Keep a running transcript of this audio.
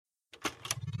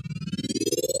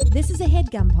This is a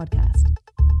HeadGum podcast.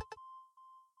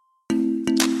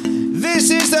 This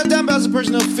is the Dumbbells and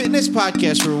Personal Fitness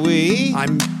Podcast where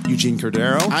I'm Eugene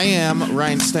Cordero. I am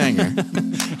Ryan Stanger.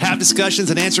 Have discussions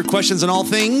and answer questions on all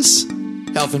things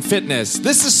Health and fitness.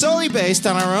 This is solely based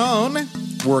on our own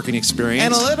working experience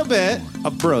and a little bit.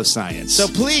 of bro science. So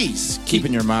please keep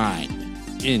in your mind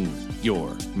in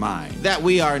your mind. that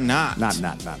we are not. Not.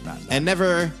 And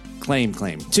never Claim.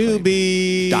 to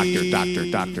be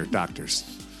Doctors.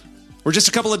 We're just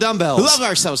a couple of dumbbells. love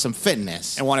ourselves some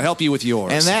fitness. and want to help you with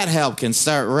yours. And that help can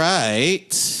start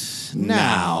right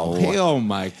now. Hey, oh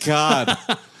my God.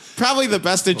 Probably the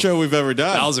best intro we've ever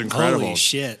done. That was incredible. Holy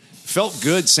shit. Felt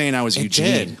good saying I was It Eugene.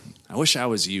 did. I wish I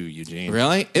was you, Eugene.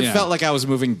 Really? It Yeah. felt like I was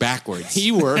moving backwards.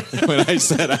 You were. when I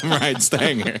said I'm Ryan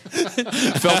Stanger.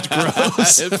 Felt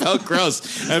gross. It felt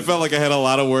gross. I felt like I had a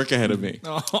lot of work ahead of me.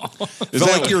 Felt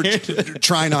like you were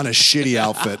trying on a shitty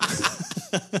outfit.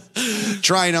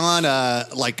 Trying on a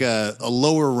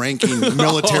lower ranking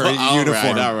military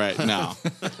uniform. All right. No.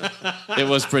 It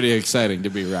was pretty exciting to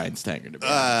be Ryan Stanger. To be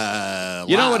honest.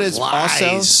 You know what is lies.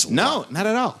 also? No, not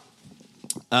at all.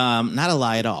 Not a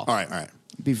lie at all. All right.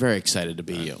 I'd be very excited to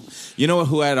be you. You know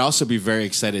who I'd also be very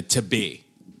excited to be?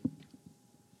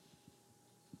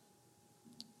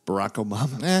 Barack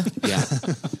Obama. Yeah.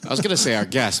 I was going to say our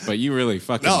guest, but you really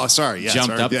fucking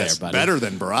jumped up there, buddy. Better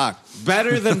than Barack.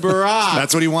 Better than Barack.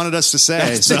 That's what he wanted us to say.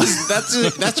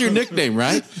 That's your nickname,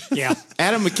 right? Yeah.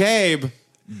 Adam McCabe,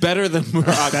 better than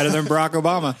Barack Better than Barack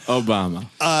Obama. Obama.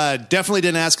 Definitely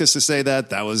didn't ask us to say that.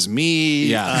 That was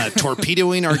me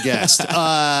torpedoing our guest.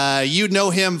 You know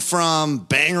him from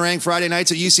Bangarang Friday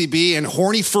Nights at UCB and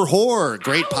Horny for Whore,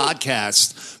 great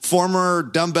podcast. Former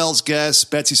Dumbbells guests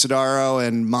Betsy Sodaro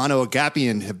and Mano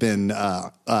Agapian have been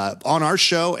on our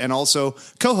show and also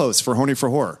co-hosts for Horny for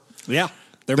Whore. Yeah.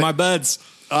 They're my buds.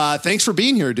 Thanks for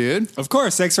being here, dude. Of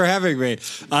course. Thanks for having me.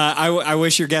 I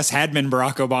wish your guest had been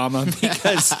Barack Obama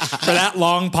because for that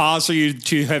long pause for you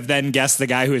to have then guessed the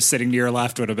guy who was sitting to your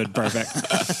left would have been perfect.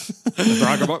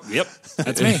 Barack Obama. Yep.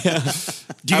 That's me.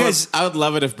 Do you guys? I would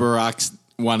love it if Barack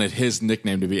wanted his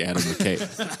nickname to be Adam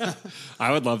McCabe.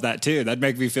 I would love that too. That'd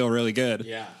make me feel really good.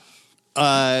 Yeah.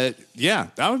 Yeah,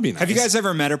 that would be nice. Have you guys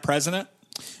ever met a president?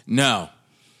 No.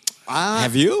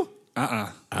 Have you?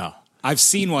 Oh. I've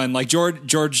seen one. Like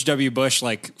George W. Bush,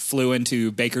 flew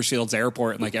into Bakersfield's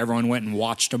airport, and everyone went and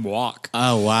watched him walk.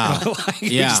 Oh, wow. They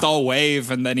just all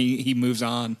wave, and then he moves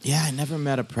on. Yeah, I never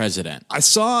met a president. I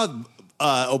saw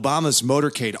Obama's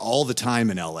motorcade all the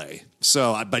time in L.A.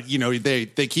 So, but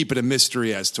they keep it a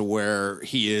mystery as to where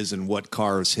he is and what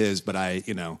car is his. But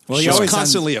he was always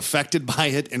constantly affected by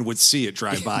it and would see it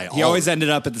drive by. He always ended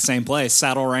up at the same place,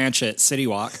 Saddle Ranch at City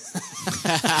Walk.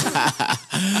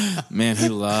 Man, he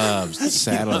loves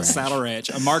Saddle Ranch. Saddle Ranch.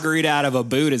 A margarita out of a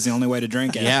boot is the only way to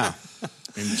drink it. Yeah.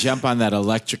 And jump on that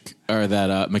electric or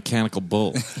that mechanical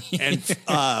bull. And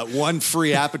one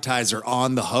free appetizer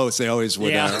on the host. They always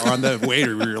would, or on the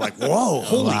waiter. We were like, whoa,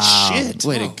 holy shit.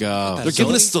 Way to go. They're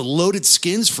giving us the loaded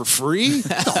skins for free?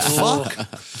 What the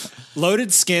fuck?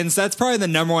 Loaded skins, that's probably the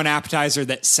number one appetizer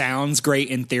that sounds great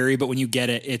in theory, but when you get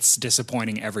it, it's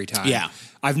disappointing every time. Yeah.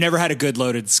 I've never had a good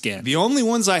loaded skin. The only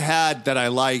ones I had that I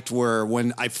liked were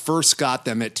when I first got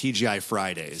them at TGI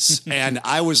Fridays. And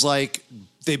I was like,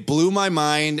 they blew my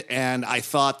mind, and I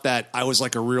thought that I was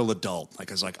like a real adult. I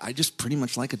was like, I just pretty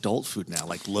much like adult food now,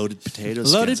 like loaded potato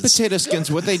skins. Loaded potato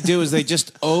skins, what they do is they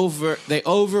just over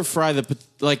fry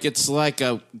it's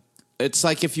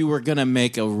like if you were going to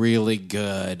make a really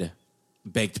good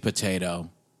baked potato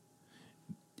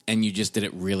and you just did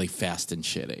it really fast and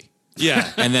shitty.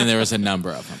 Yeah. And then there was a number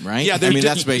of them, right? Yeah,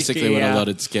 that's basically what a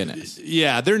loaded skin is.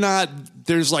 Yeah, they're not,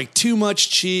 there's too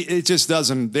much cheese. It just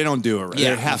doesn't, they don't do it right. Yeah.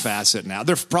 They're half-ass it now.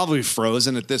 They're probably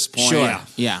frozen at this point. Sure.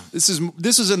 Yeah. This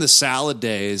is in the salad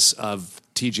days of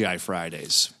TGI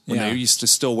Fridays when they used to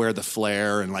still wear the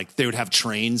flare and they would have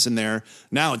trains in there.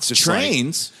 Now it's just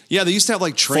trains. Yeah, they used to have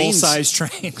trains. Full-size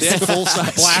trains. They had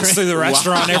full-size Blast through the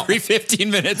restaurant Wow. every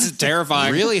 15 minutes. It's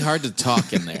terrifying. Really hard to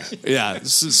talk in there. Yeah,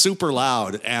 it's super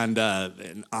loud and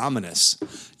ominous.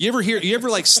 You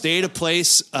ever stay at a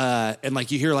place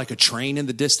and you hear a train in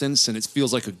the distance and it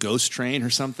feels like a ghost train or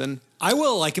something? I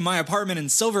will, in my apartment in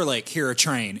Silver Lake, hear a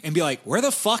train and be like, where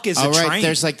the fuck is a train?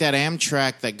 There's that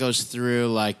Amtrak that goes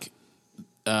through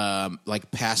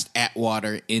past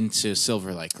Atwater into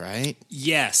Silver Lake, right?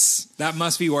 Yes, that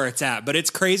must be where it's at. But it's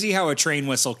crazy how a train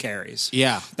whistle carries.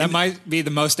 Yeah. That might be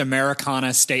the most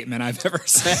Americana statement I've ever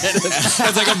said.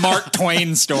 It's like a Mark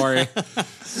Twain story.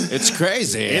 It's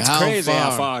crazy. It's crazy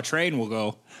how far a train will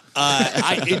go.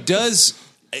 It does.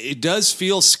 it does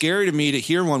feel scary to me to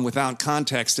hear one without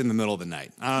context in the middle of the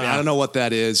night. I don't know what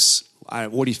that is.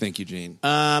 What do you think, Eugene?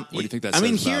 What do you think that says? I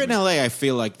mean, here about in me? LA, I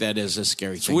feel like that is a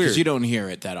scary thing weird. because you don't hear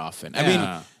it that often. I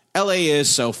Yeah. mean, LA is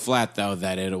so flat though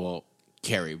that it will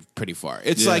carry pretty far.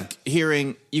 It's like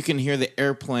you can hear the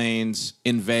airplanes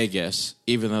in Vegas,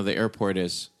 even though the airport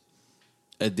is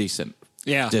a decent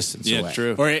distance away.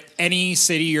 True. Or any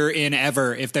city you're in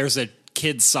ever, if there's a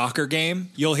kids soccer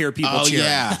game, you'll hear people cheering.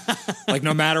 Yeah. Like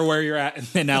no matter where you're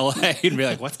at in LA, and be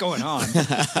like, what's going on?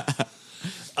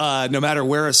 No matter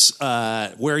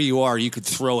where you are, you could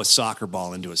throw a soccer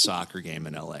ball into a soccer game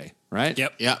in LA, right?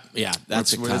 Yep. Yeah.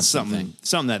 That's a constant thing.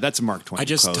 That's a Mark Twain. I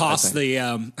just quote, tossed I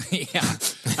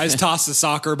I just tossed the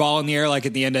soccer ball in the air like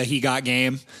at the end of He Got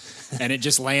Game, and it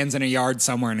just lands in a yard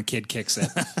somewhere and a kid kicks it.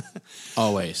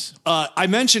 Always. I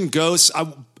mentioned ghosts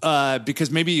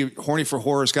because maybe Horny for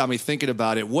Horror's got me thinking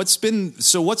about it. What's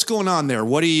going on there?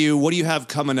 What do you have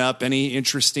coming up? Any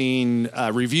interesting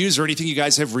reviews or anything you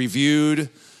guys have reviewed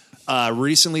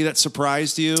recently that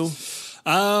surprised you?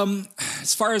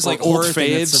 As far as like old horror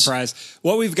thing that's faves? surprised,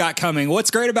 what we've got coming. What's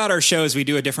great about our show is we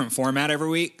do a different format every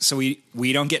week, so we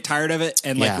don't get tired of it.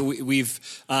 And like we've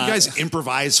you guys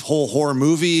improvise whole horror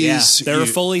movies. They're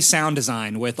fully sound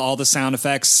designed with all the sound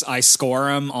effects. I score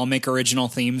them. I'll make original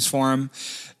themes for them.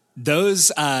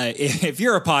 Those, if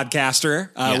you're a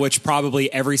podcaster, which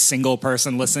probably every single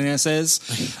person listening to this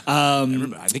is,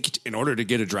 I think in order to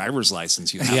get a driver's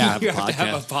license, you have to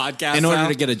have a podcast. In order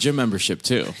to get a gym membership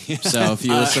too. So if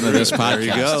you listen to this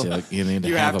podcast, you need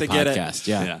to have a podcast.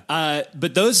 Yeah.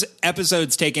 But those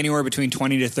episodes take anywhere between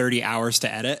 20 to 30 hours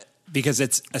to edit because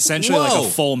it's essentially like a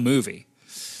full movie.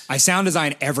 I sound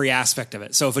design every aspect of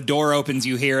it. So if a door opens,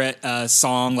 you hear it, a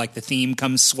song, like the theme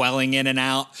comes swelling in and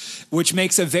out, which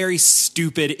makes a very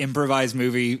stupid improvised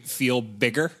movie feel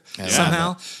bigger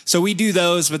somehow. So we do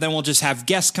those, but then we'll just have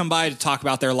guests come by to talk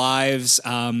about their lives.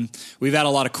 We've had a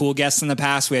lot of cool guests in the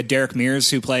past. We had Derek Mears,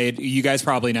 who played, you guys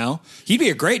probably know. He'd be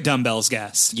a great Dumbbells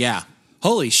guest. Yeah.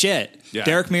 Holy shit. Yeah.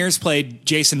 Derek Mears played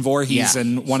Jason Voorhees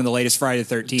in one of the latest Friday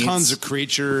the 13th. Tons of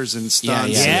creators and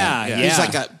stunts. Yeah. He's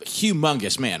like a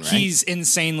humongous man, right? He's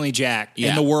insanely jacked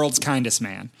and the world's kindest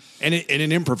man. And an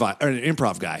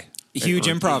improv guy. Huge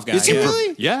improv guy. Is he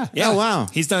really? Yeah. Oh, wow.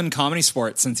 He's done comedy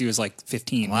sports since he was like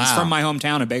 15. Wow. He's from my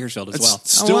hometown of Bakersfield as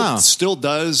well. Still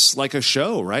does like a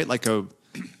show, right? Like a...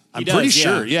 I'm does, pretty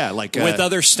sure, like with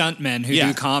other stuntmen who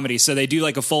do comedy. So they do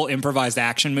like a full improvised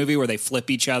action movie where they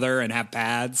flip each other and have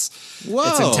pads. Whoa,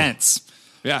 it's intense.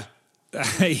 Yeah,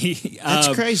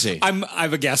 that's crazy. I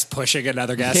have a guest pushing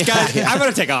another guest. Guys, I'm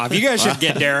going to take off. You guys should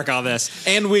get Derek on this.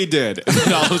 And we did.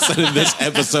 And all of a sudden, this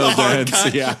episode ends.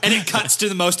 And it cuts to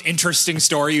the most interesting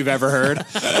story you've ever heard.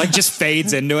 Like just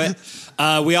fades into it.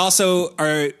 We also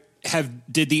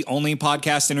did the only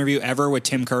podcast interview ever with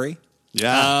Tim Curry.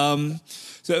 Yeah.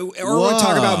 We'll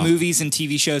talk about movies and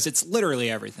TV shows. It's literally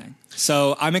everything.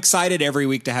 So I'm excited every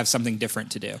week to have something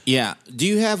different to do. Yeah. Do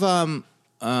you have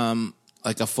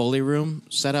like a Foley room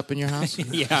set up in your house?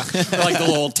 Yeah, like the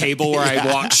little table where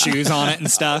I walk shoes on it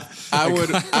and stuff. I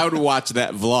would watch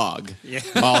that vlog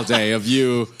all day of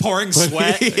you pouring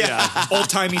sweat. Old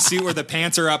timey suit where the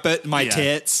pants are up at my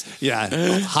tits.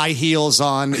 Yeah, high heels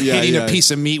on, hitting a piece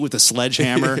of meat with a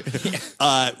sledgehammer.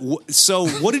 So,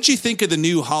 what did you think of the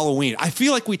new Halloween? I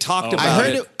feel like we talked about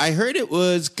it. I heard it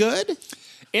was good.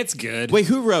 It's good. Wait,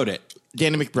 who wrote it?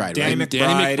 Danny McBride, Danny right?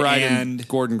 McBride and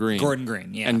Gordon Green. Gordon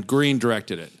Green, yeah. And Green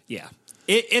directed it. Yeah.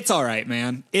 It's all right,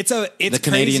 man. It's the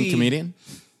Canadian comedian?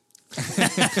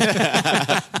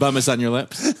 Bum is on your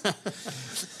lips?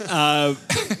 I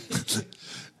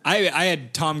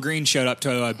had Tom Green showed up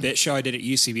to a bit show I did at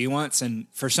UCB once, and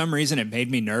for some reason it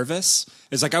made me nervous.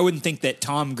 It's like I wouldn't think that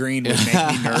Tom Green would make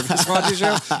me nervous watching the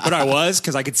show, but I was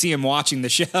because I could see him watching the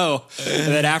show.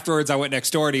 And then afterwards I went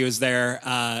next door and he was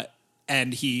there,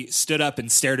 and he stood up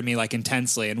and stared at me like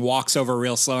intensely and walks over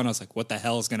real slow. And I was like, what the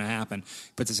hell is going to happen?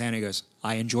 He puts his hand and he goes,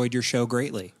 I enjoyed your show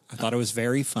greatly. I thought it was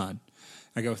very fun.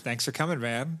 I go, thanks for coming,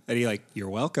 man. And he like, you're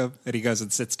welcome. And he goes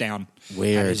and sits down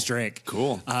at his drink.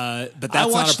 Cool. But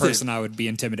that's not a person I would be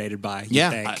intimidated by.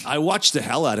 I watched the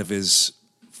hell out of his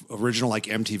original like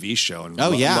MTV show and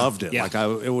loved it. Yeah.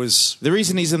 It was the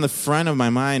reason he's in the front of my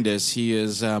mind is he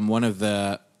is one of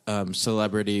the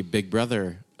celebrity Big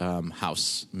Brother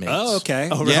housemates. Oh, okay.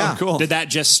 Oh, really? Yeah. Cool. Did that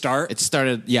just start? It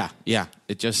started. Yeah.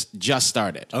 It just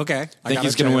started. Okay. I think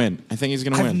he's going to win.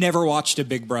 I've never watched a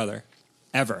Big Brother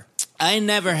ever. I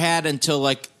never had until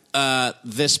like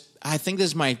this. I think this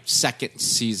is my second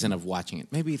season of watching it.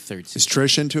 Maybe third season. Is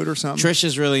Trish into it or something? Trish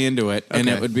is really into it, and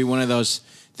it would be one of those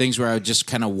things where I would just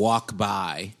kind of walk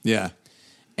by. Yeah.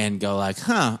 and go like,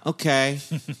 huh, okay.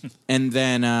 And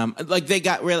then like they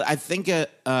got really, I think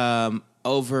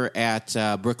over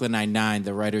at Brooklyn Nine-Nine,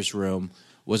 the writer's room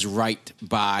was right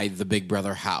by the Big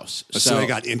Brother house. So they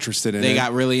got interested in it. They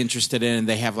got really interested in it, and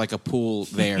they have like a pool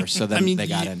there, so then they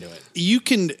got into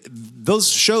it. Those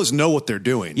shows know what they're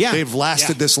doing. Yeah. They've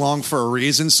lasted this long for a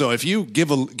reason, so if you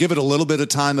give it a little bit of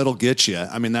time, it'll get you.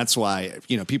 I mean, that's why,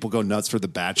 people go nuts for The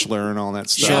Bachelor and all that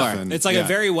stuff. Sure. And, It's like a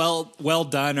very well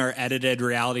done or edited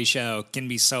reality show can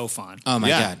be so fun. Oh, my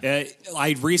God.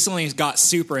 I recently got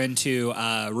super into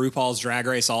RuPaul's Drag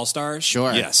Race All-Stars.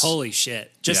 Sure. Yes. Holy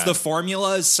shit. Just the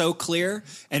formula is so clear,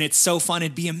 and it's so fun.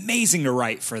 It'd be amazing to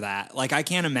write for that. Like, I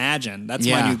can't imagine. That's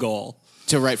my new goal.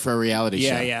 To write for a reality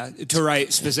show. Yeah. To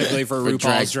write specifically for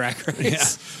RuPaul's Drag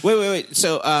Race. Yeah. Wait.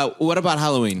 So what about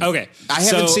Halloween? Okay. I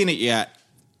haven't seen it yet.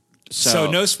 So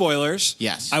no spoilers.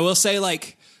 Yes. I will say,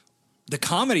 like, the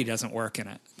comedy doesn't work in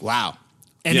it. Wow.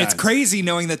 And it's crazy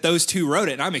knowing that those two wrote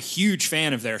it, and I'm a huge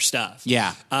fan of their stuff.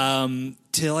 Yeah.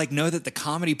 To like know that the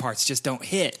comedy parts just don't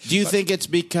hit. Do you think it's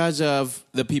because of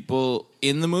the people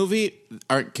in the movie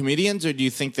aren't comedians, or do you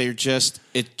think it just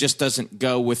doesn't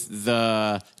go with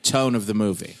the tone of the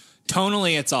movie?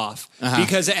 Tonally, it's off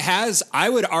because it has, I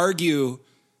would argue,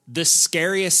 the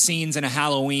scariest scenes in a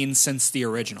Halloween since the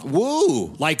original.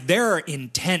 Woo! Like, there are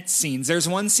intense scenes. There's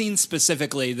one scene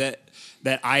specifically that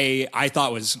I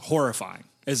thought was horrifying.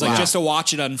 It's like just to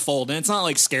watch it unfold, and it's not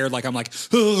like scared, like I'm like,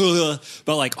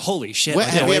 but like, holy shit! What,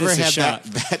 have you ever had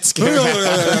that scare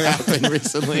happen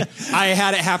recently? I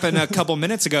had it happen a couple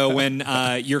minutes ago when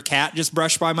your cat just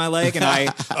brushed by my leg, and I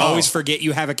always forget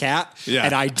you have a cat,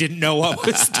 and I didn't know what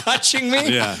was touching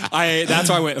me. That's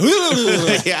why I went.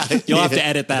 You'll have to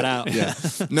edit that out. Yeah.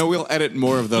 No, we'll edit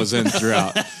more of those in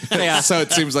throughout. So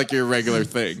it seems like your regular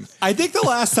thing. I think the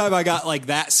last time I got like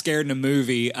that scared in a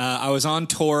movie, I was on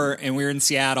tour and we were in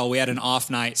Seattle. We had an off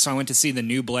night, so I went to see the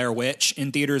new Blair Witch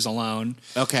in theaters alone.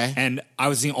 Okay. And I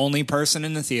was the only person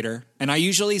in the theater. And I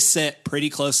usually sit pretty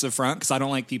close to the front because I don't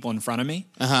like people in front of me.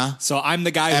 So I'm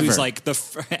the guy who's like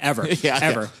ever.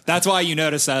 That's why you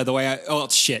notice the way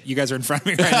shit, you guys are in front of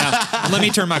me right now. Let me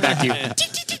turn my back to you.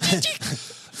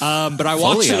 But I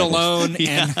watched it alone,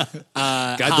 and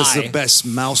God, this is the best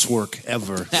mouse work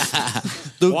ever.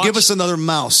 Give us another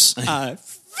mouse.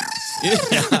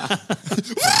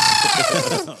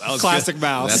 Classic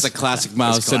mouse. That's a classic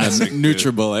mouse and a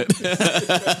NutriBullet.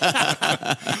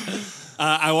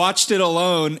 I watched it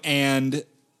alone and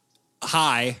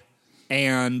high.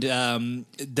 And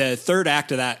the third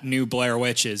act of that new Blair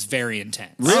Witch is very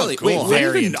intense. Really? Cool.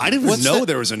 Wait, I didn't even know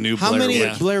there was a new Blair Witch. How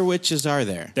many Blair Witches are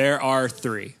there? There are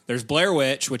 3. There's Blair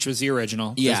Witch, which was the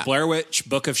original. Yeah. There's Blair Witch,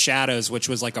 Book of Shadows, which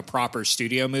was like a proper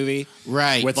studio movie.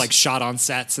 Right. With like shot on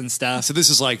sets and stuff. So this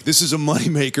is a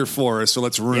moneymaker for us, so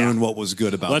let's ruin what was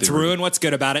good about it. Let's ruin what's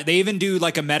good about it. They even do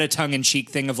like a meta tongue-in-cheek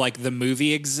thing of like the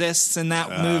movie exists in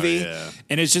that movie. Yeah.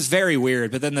 And it's just very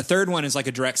weird. But then the third one is like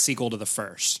a direct sequel to the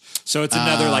first. So it's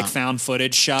another like found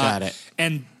footage shot. Got it.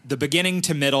 And the beginning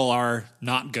to middle are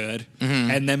not good.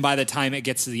 And then by the time it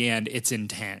gets to the end, it's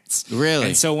intense. Really?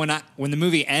 And so when the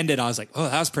movie ended, I was like, oh,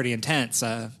 that was pretty intense.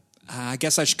 I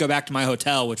guess I should go back to my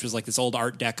hotel, which was like this old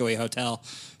Art Deco-y hotel. I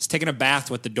was taking a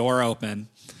bath with the door open,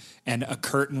 and a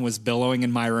curtain was billowing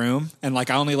in my room. And like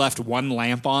I only left one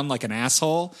lamp on, like an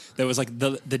asshole. That was like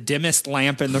the dimmest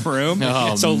lamp in the room.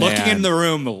 So looking in the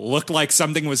room looked like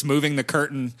something was moving the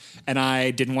curtain, and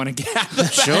I didn't want to get out of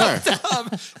the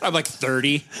bathtub. I'm like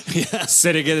 30,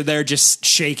 sitting in there just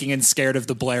shaking and scared of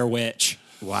the Blair Witch.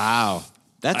 Wow.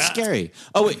 That's scary.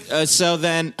 Oh, wait. So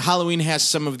then Halloween has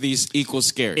some of these equal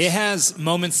scares. It has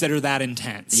moments that are that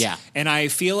intense. Yeah. And I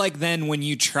feel like then when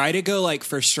you try to go like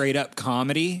for straight up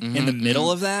comedy in the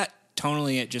middle of that,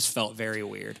 tonally it just felt very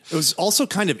weird. It was also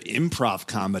kind of improv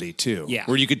comedy too. Yeah.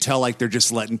 Where you could tell like they're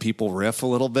just letting people riff a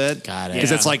little bit. Got it.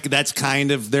 Because it's like that's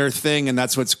kind of their thing and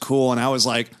that's what's cool. And I was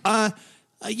like,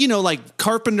 like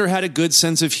Carpenter had a good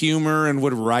sense of humor and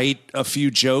would write a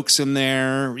few jokes in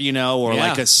there, or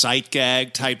like a sight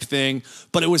gag type thing.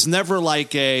 But it was never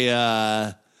like like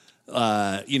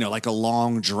a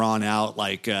long drawn out,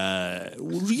 like,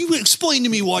 you explain to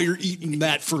me why you're eating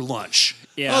that for lunch.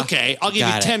 Yeah. Okay, I'll give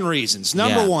you 10 reasons.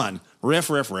 Number 1,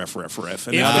 riff. And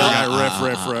the other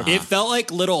guy riff. It felt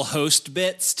like little host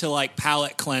bits to like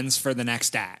palate cleanse for the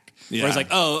next act. Yeah. Where it's like,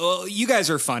 you guys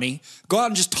are funny. Go out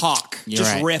and just talk.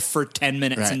 Riff for 10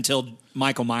 minutes until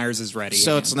Michael Myers is ready.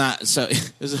 So it's not so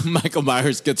Michael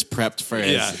Myers gets prepped for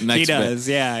his next he does.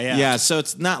 bit. Yeah. So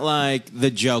it's not like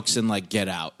the jokes in like Get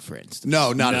Out, for instance.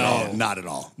 No, not at all. Not at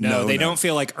all. No, they don't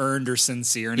feel like earned or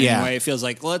sincere in any way. It feels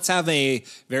like let's have a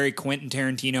very Quentin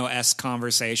Tarantino-esque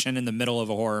conversation in the middle of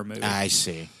a horror movie. I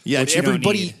see. Yeah,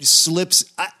 everybody slips.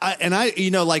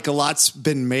 Like a lot's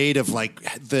been made of like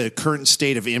the current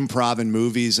state of improv in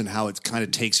movies and how it kind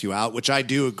of takes you out, which I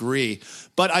do agree.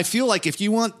 But I feel like if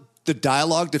you want the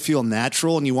dialogue to feel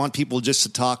natural and you want people just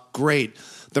to talk, great.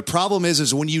 The problem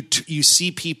is when you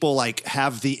see people like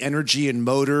have the energy and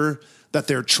motor that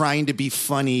they're trying to be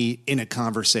funny in a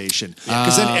conversation.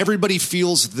 Because then everybody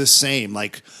feels the same.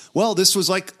 Like, well, this was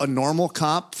like a normal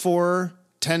cop for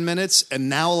 10 minutes, and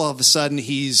now all of a sudden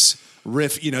he's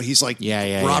he's like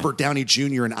Robert Downey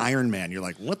Jr. in Iron Man. You're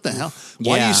like, what the hell?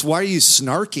 Why are you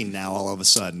snarking now all of a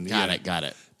sudden? Got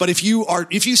it. But if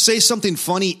you say something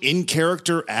funny in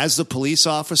character as the police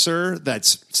officer that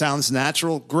sounds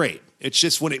natural, great. It's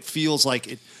just when it feels like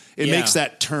it makes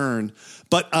that turn.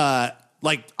 But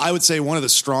like I would say one of the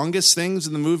strongest things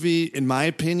in the movie, in my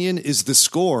opinion, is the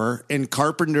score. And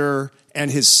Carpenter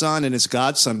and his son and his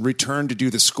godson return to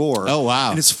do the score. Oh, wow.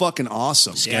 And it's fucking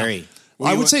awesome. Scary. Yeah.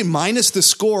 I would say minus the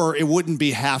score, it wouldn't be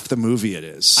half the movie it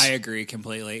is. I agree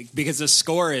completely because the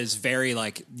score is very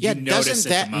like you notice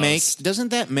doesn't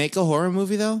that make a horror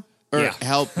movie though? Or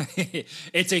help?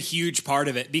 It's a huge part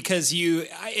of it because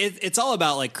it's all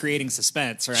about like creating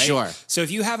suspense, right? Sure. So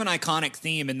if you have an iconic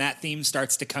theme and that theme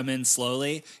starts to come in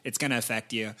slowly, it's going to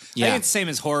affect you. Yeah. I think it's the same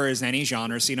as horror as any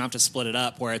genre, so you don't have to split it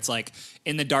up where it's like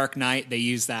in The Dark Knight, they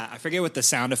use that. I forget what the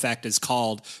sound effect is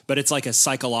called, but it's like a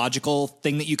psychological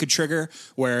thing that you could trigger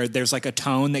where there's like a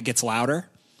tone that gets louder.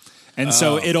 And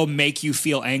so it'll make you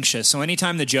feel anxious. So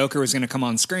anytime the Joker was going to come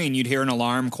on screen, you'd hear an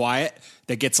alarm quiet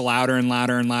that gets louder and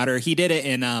louder and louder. He did it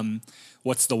in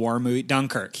what's the war movie?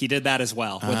 Dunkirk. He did that as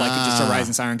well with like just a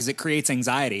rising siren because it creates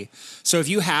anxiety. So if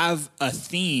you have a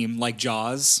theme like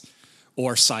Jaws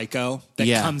or Psycho that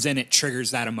comes in, it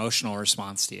triggers that emotional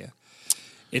response to you.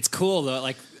 It's cool though.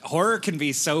 Like horror can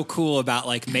be so cool about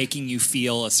like making you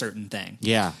feel a certain thing.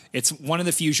 Yeah. It's one of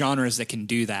the few genres that can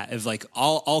do that. Of like,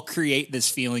 I'll create this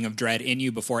feeling of dread in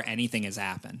you before anything has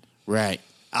happened. Right.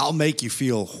 I'll make you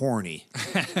feel horny.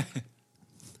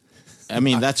 I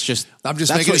mean, that's I'm just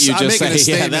that's making what you just a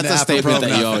say. Yeah, that's a statement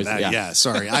that you always. Yeah,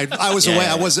 sorry. I was away.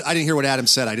 I didn't hear what Adam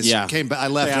said. I just came back. I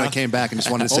left and I came back and just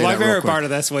wanted to say that real quick. My favorite part of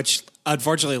this, which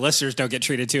unfortunatately listeners don't get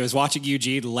treated to, is watching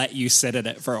Eugene let you sit in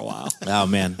it for a while. Oh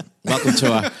man, welcome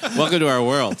to our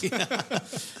world.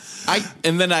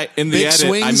 In the edit,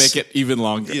 swings. I make it even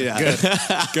longer.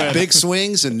 Yeah, good. Big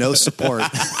swings and no support.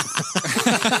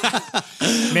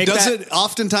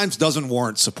 Oftentimes doesn't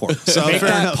warrant support. So make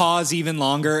that pause even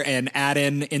longer and add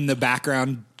in the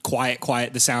background,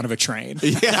 quiet, the sound of a train.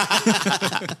 Yeah.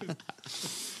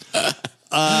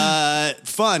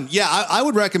 Fun. Yeah, I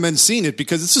would recommend seeing it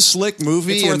because it's a slick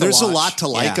movie and there's a lot to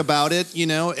like about it,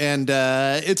 and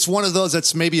it's one of those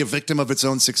that's maybe a victim of its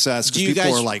own success because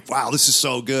people are like, wow, this is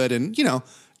so good. And,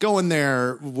 go in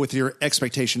there with your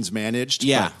expectations managed.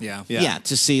 Yeah. But,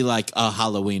 to see like a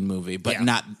Halloween movie, but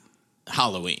not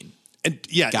Halloween. And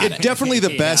it's definitely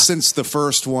the best since the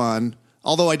first one.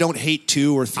 Although I don't hate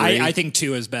 2 or 3. I think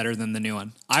 2 is better than the new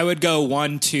one. I would go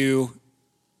 1, 2,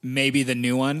 maybe the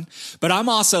new one. But I'm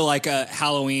also like a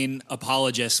Halloween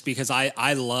apologist because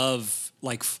I love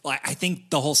I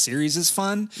think the whole series is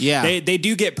fun. Yeah. They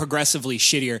do get progressively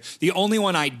shittier. The only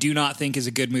one I do not think is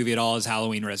a good movie at all is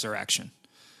Halloween Resurrection.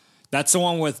 That's the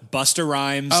one with Busta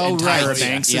Rhymes and Tyra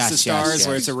Banks as the stars,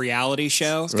 where it's a reality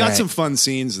show. It's got some fun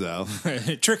scenes, though.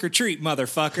 Trick or treat,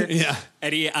 motherfucker. Yeah.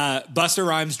 And Busta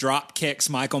Rhymes drop kicks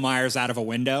Michael Myers out of a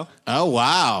window. Oh,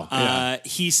 wow.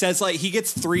 He says, he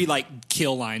gets 3,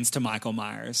 kill lines to Michael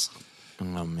Myers.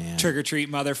 Oh, man. Trick or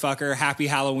treat, motherfucker. Happy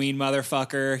Halloween,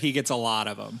 motherfucker. He gets a lot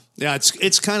of them. Yeah,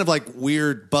 it's kind of like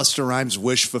weird Busta Rhymes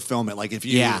wish fulfillment. Like if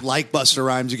you like Busta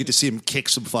Rhymes, you get to see him kick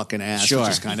some fucking ass, which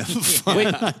is kind of fun.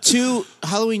 Wait,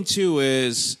 Halloween 2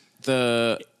 is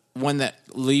the one that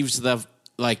leaves the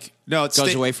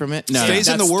goes away from it. No, stays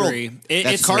in the world. 3.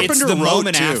 It's the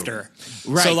moment after.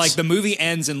 Right. So the movie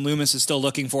ends and Loomis is still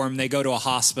looking for him. They go to a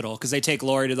hospital because they take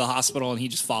Laurie to the hospital and he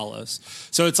just follows.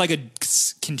 So it's like a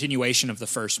continuation of the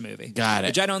first movie. Got it.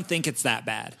 Which I don't think it's that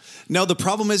bad. No, the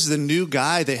problem is the new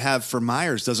guy they have for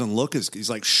Myers doesn't look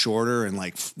he's shorter and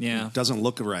doesn't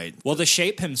look right. Well, the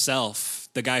Shape himself,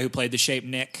 the guy who played the Shape,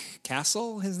 Nick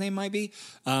Castle, his name might be.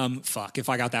 Fuck, if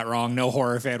I got that wrong, no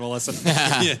horror fan will listen.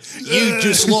 You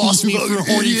just lost me for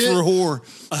horny for horror.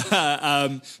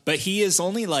 But he is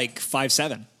only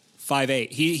 5'7",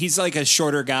 5'8". He's like a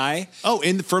shorter guy. Oh,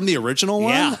 from the original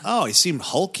one? Yeah. Oh, he seemed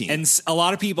hulking. And a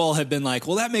lot of people have been like,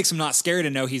 well, that makes him not scary to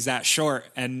know he's that short.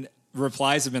 And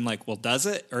replies have been like, well, does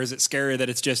it? Or is it scary that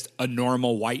it's just a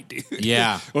normal white dude?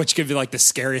 Yeah. Which could be like the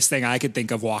scariest thing I could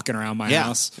think of walking around my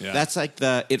house. Yeah. That's like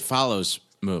the It Follows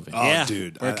movie. Oh, yeah.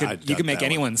 dude. You can make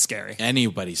anyone scary.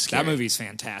 Anybody's scary. That movie's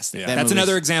fantastic. Yeah. That's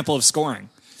another example of scoring.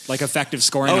 Like effective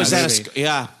scoring. Oh, is that movie.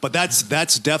 yeah. But that's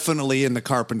definitely in the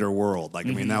Carpenter world. Like,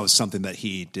 I mean, that was something that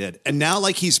he did. And now,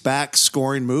 like, he's back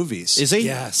scoring movies. Is he?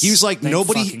 Yes. He was like, Thank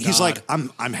nobody, fucking he's God.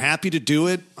 like, I'm happy to do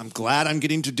it. I'm glad I'm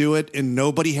getting to do it. And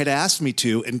nobody had asked me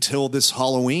to until this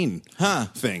Halloween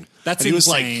thing. That's and he was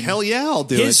like, insane. hell yeah, I'll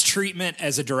do His it. treatment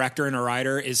as a director and a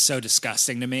writer is so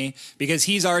disgusting to me because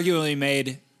he's arguably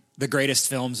made the greatest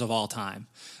films of all time.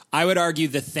 I would argue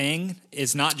The Thing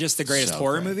is not just the greatest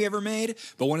horror movie ever made,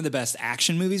 but one of the best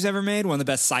action movies ever made, one of the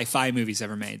best sci-fi movies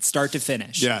ever made, start to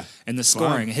finish. Yeah. And the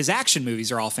scoring. His action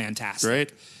movies are all fantastic.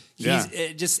 Great.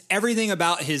 He's just everything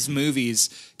about his movies,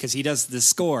 because he does the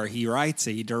score, he writes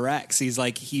it, he directs. He's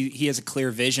like, he has a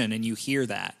clear vision, and you hear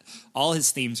that. All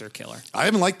his themes are killer. I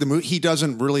haven't liked the movie. He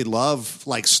doesn't really love,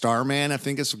 like, Starman. I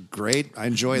think it's great. I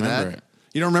enjoy that. it.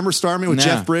 You don't remember Starman with No.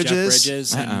 Jeff Bridges? Jeff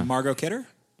Bridges and Margot Kidder?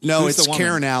 No, Who's it's the woman?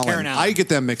 Karen Allen. Karen Allen. I get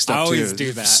them mixed up I always too.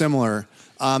 do that. Similar.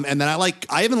 And then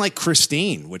I even like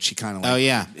Christine, which he kind of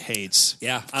hates.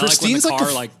 Yeah, I Christine's like when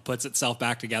the like car puts itself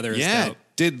back together. yeah, Dope.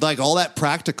 did like all that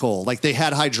practical. Like they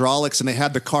had hydraulics and they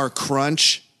had the car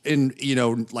crunch in,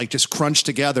 like just crunch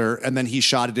together, and then he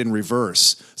shot it in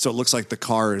reverse, so it looks like the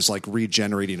car is like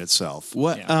regenerating itself.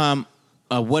 What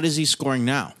what is he scoring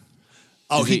now?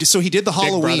 Oh, he did the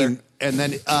Halloween, Brother. and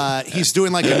then he's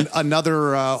doing like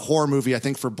another horror movie, I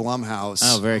think, for Blumhouse.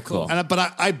 Oh, very cool.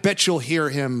 But I bet you'll hear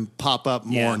him pop up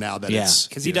more Yeah. now that Yeah. it's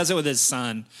Because he does it with his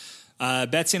son.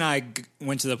 Betsy and I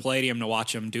went to the Palladium to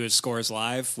watch him do his scores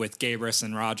live with Gabrus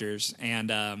and Rogers,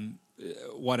 and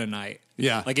what a night.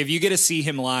 Yeah. Like, if you get to see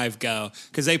him live, go.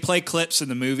 Because they play clips in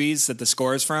the movies that the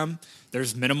score is from.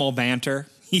 There's minimal banter.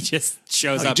 He just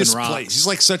shows up and rocks. plays. He's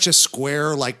like such a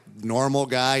square, like normal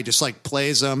guy. Just like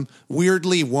plays them.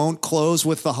 Weirdly, won't close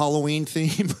with the Halloween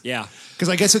theme. Yeah. Because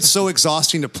I guess it's so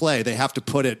exhausting to play. They have to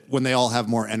put it when they all have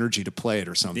more energy to play it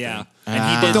or something. Yeah.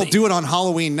 But they'll do it on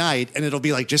Halloween night, and it'll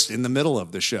be like just in the middle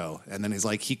of the show. And then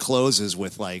he closes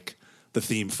with like the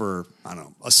theme for, I don't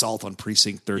know, Assault on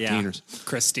Precinct 13 Yeah. or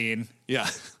Christine. yeah.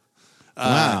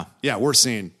 Wow. Yeah, we're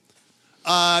seeing.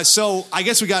 So I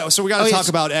guess we got to talk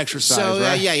about exercise. So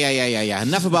right? yeah.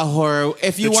 Enough about horror.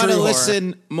 If you The want to true horror.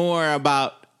 listen more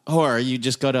about horror, you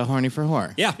just go to Horny for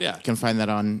Horror. Yeah. Yeah. You can find that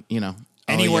on,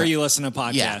 Anywhere yeah. you listen to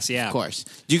podcasts. Yeah. Of course.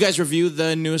 Do you guys review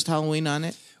the newest Halloween on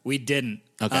it? We didn't.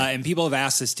 Okay. And people have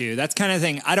asked us to. That's kind of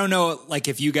thing. I don't know, like,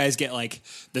 if you guys get, like,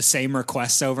 the same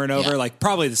requests over and over. Yeah. Like,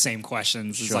 probably the same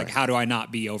questions. It's Sure. like, how do I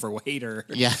not be overweight or,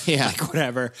 Yeah. like,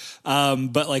 whatever.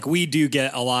 But, like, we do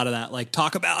get a lot of that. Like,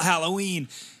 talk about Halloween.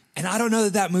 And I don't know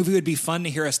that movie would be fun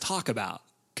to hear us talk about.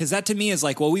 Because that, to me, is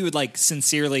like, well, we would, like,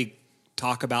 sincerely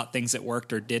talk about things that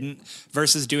worked or didn't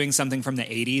versus doing something from the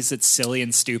 80s that's silly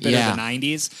and stupid Yeah. or the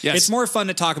 90s. Yes. It's more fun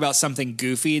to talk about something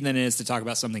goofy than it is to talk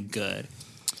about something good.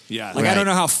 Yeah. Like, I Right. don't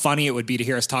know how funny it would be to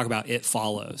hear us talk about It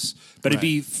Follows, but it'd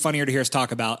be funnier to hear us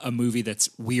talk about a movie that's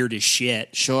weird as shit.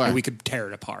 Sure. And we could tear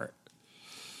it apart.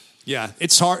 Yeah,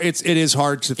 it's hard. It is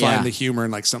hard to find Yeah. the humor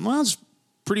in like something. Well, it's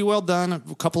pretty well done. A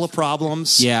couple of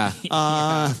problems. Yeah.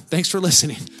 Thanks for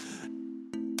listening.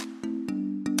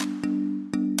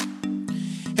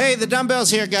 Hey, the dumbbells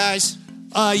here, guys.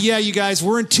 Yeah, you guys,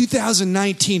 we're in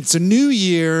 2019. It's a new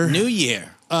year. New year.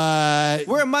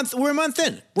 We're a month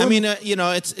in. I mean,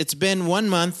 it's been 1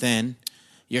 month in.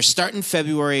 You're starting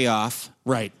February off.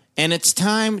 Right. And it's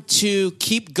time to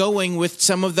keep going with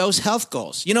some of those health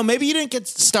goals. Maybe you didn't get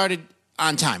started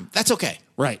on time. That's okay.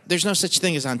 Right. There's no such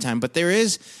thing as on time, but there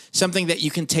is something that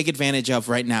you can take advantage of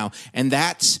right now, and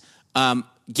that's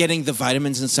getting the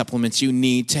vitamins and supplements you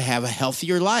need to have a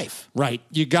healthier life. Right.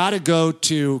 You got to go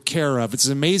to Care Of. It's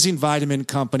an amazing vitamin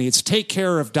company. It's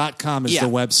takecareof.com is Yeah.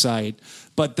 the website.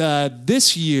 But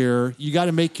this year, you got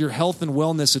to make your health and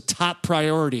wellness a top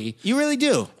priority. You really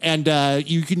do. And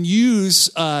you can use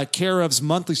Care Of's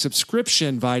monthly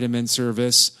subscription vitamin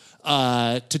service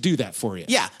to do that for you.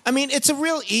 Yeah, I mean, it's a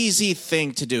real easy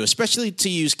thing to do, especially to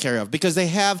use Care Of, because they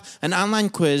have an online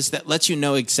quiz that lets you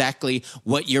know exactly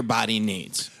what your body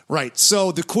needs. Right.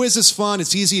 So the quiz is fun.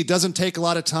 It's easy. It doesn't take a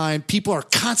lot of time. People are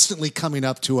constantly coming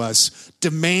up to us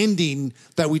demanding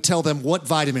that we tell them what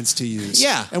vitamins to use.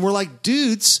 Yeah. And we're like,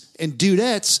 dudes and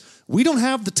dudettes, we don't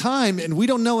have the time and we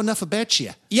don't know enough about you.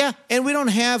 Yeah, and we don't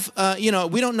have,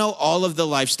 we don't know all of the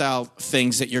lifestyle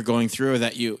things that you're going through or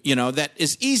that that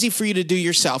is easy for you to do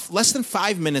yourself. Less than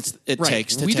 5 minutes it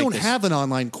takes to We take don't this. have an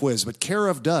online quiz, but Care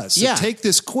of does. So take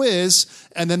this quiz,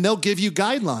 and then they'll give you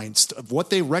guidelines of what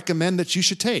they recommend that you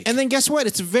should take. And then guess what?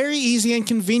 It's very easy and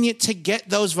convenient to get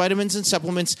those vitamins and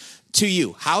supplements to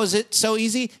you. How is it so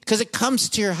easy? Because it comes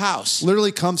to your house.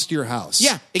 Literally comes to your house.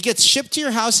 Yeah, it gets shipped to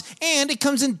your house, and it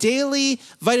comes in daily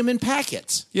vitamin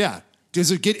packets. Yeah. Does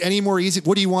it get any more easy?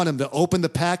 What do you want them to open the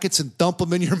packets and dump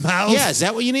them in your mouth? Yeah, is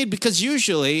that what you need? Because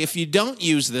usually, if you don't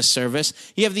use this service,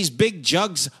 you have these big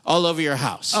jugs all over your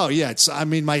house. Oh yeah,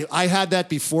 I had that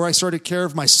before I started Care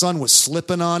of. My son was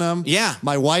slipping on them. Yeah,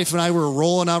 my wife and I were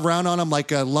rolling around on them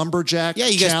like a lumberjack. Yeah,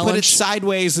 you guys put it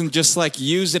sideways and just like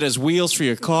use it as wheels for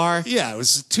your car. Yeah, it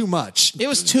was too much. It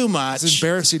was too much. It was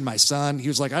embarrassing. My son, he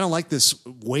was like, I don't like this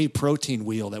whey protein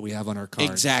wheel that we have on our car.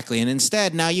 Exactly, and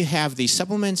instead now you have these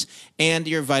supplements and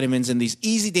your vitamins in these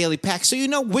easy daily packs, so you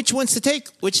know which ones to take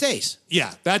which days.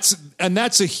 Yeah, that's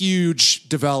a huge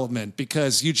development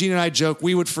because Eugene and I joke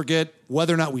we would forget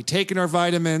whether or not we'd taken our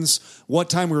vitamins, what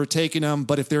time we were taking them,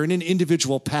 but if they're in an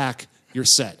individual pack, you're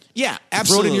set. Yeah,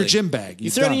 absolutely. Throw it in your gym bag. You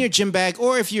throw it in your gym bag,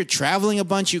 or if you're traveling a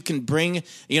bunch, you can bring,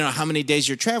 how many days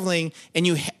you're traveling, and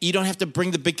you don't have to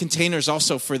bring the big containers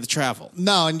also for the travel.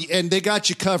 No, and they got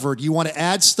you covered. You want to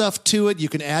add stuff to it, you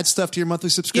can add stuff to your monthly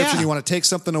subscription. Yeah. You want to take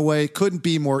something away, couldn't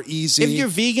be more easy. If you're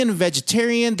vegan and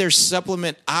vegetarian, there's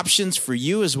supplement options for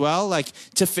you as well, like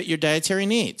to fit your dietary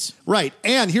needs. Right,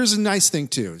 and here's a nice thing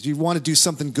too. You want to do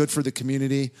something good for the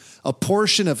community. A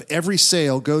portion of every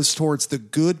sale goes towards the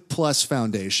Good Plus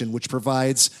Foundation, which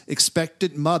provides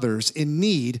expectant mothers in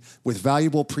need with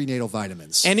valuable prenatal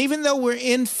vitamins. And even though we're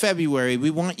in February, we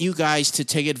want you guys to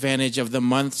take advantage of the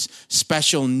month's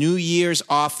special New Year's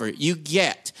offer. You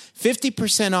get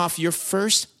 50% off your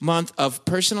first month of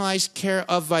personalized Care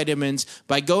of vitamins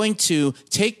by going to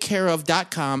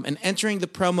takecareof.com and entering the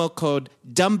promo code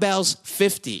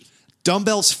dumbbells50.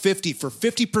 Dumbbells 50 for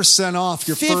 50% off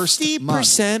your first month.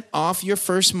 50% off your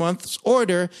first month's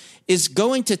order is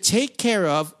going to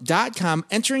takecareof.com,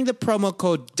 entering the promo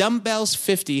code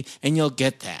dumbbells50, and you'll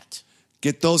get that.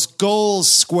 Get those goals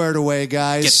squared away,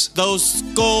 guys. Get those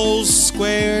goals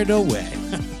squared away.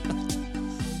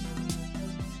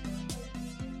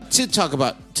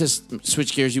 To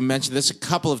switch gears, you mentioned this a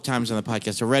couple of times on the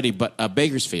podcast already, but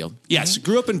Bakersfield. Yes,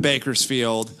 grew up in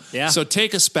Bakersfield. Yeah. So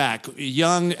take us back,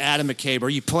 young Adam McCabe. Are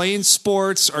you playing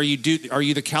sports? Are you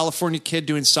the California kid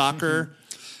doing soccer?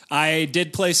 Mm-hmm. I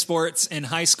did play sports in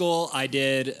high school. I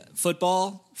did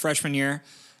football freshman year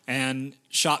and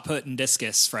shot put and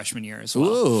discus freshman year as well.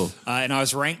 Ooh. And I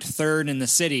was ranked third in the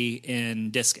city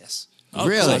in discus. Oh,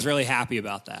 really? So I was really happy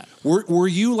about that. Were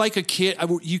you like a kid?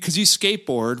 Because you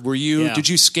skateboard. Yeah. Did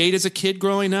you skate as a kid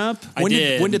growing up? I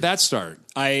did. When did that start?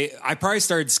 I probably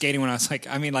started skating when I was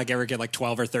every kid, like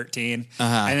 12 or 13.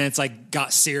 And then it's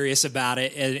got serious about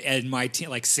it in my teen,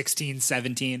 like 16,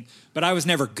 17. But I was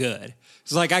never good.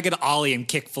 So I could ollie and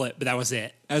kick flip, but that was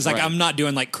it. I was I'm not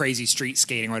doing crazy street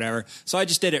skating or whatever. So I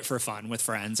just did it for fun with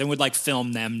friends and would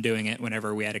film them doing it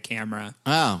whenever we had a camera.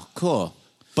 Oh, cool.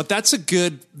 But that's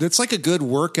like a good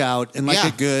workout and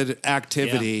a good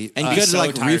activity. Yeah. And good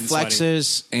so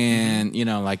reflexes and,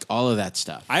 all of that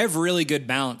stuff. I have really good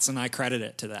balance and I credit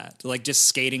it to that. Just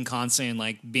skating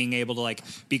constantly and being able to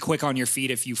be quick on your feet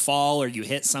if you fall or you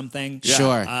hit something.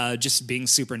 Sure. Just being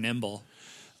super nimble.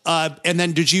 And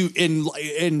then did you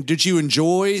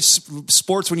enjoy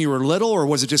sports when you were little, or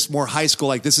was it just more high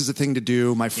school? This is the thing to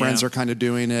do. My friends are kind of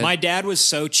doing it. My dad was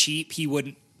so cheap he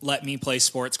wouldn't let me play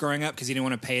sports growing up because he didn't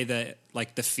want to pay the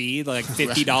fee, the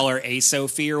 $50 ASO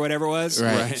fee or whatever it was.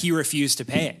 Right. He refused to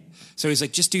pay it. So he's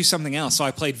like, just do something else. So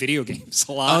I played video games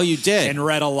a lot. Oh, you did? And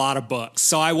read a lot of books.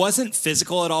 So I wasn't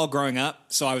physical at all growing up.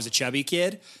 So I was a chubby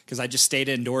kid because I just stayed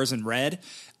indoors and read.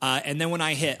 And then when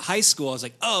I hit high school, I was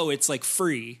like, oh, it's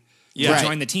free. Yeah. To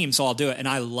join the team, so I'll do it, and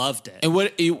I loved it. And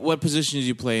what position did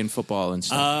you play in football and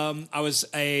stuff? I was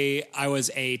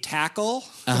a tackle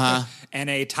and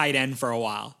a tight end for a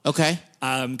while. Okay.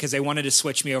 Because they wanted to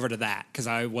switch me over to that because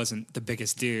I wasn't the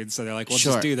biggest dude. So they're like, well,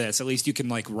 Sure. just do this. At least you can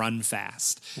run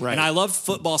fast. Right. And I loved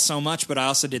football so much, but I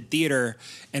also did theater.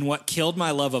 And what killed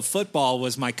my love of football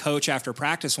was my coach after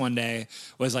practice one day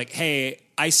was like, hey,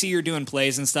 I see you're doing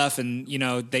plays and stuff, and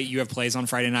that you have plays on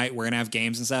Friday night. We're gonna have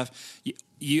games and stuff.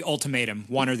 You ultimatum,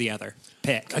 one or the other.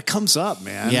 Pick. It comes up,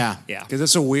 man. Yeah. Yeah. Because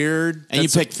it's a weird. And you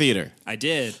picked theater. I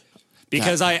did.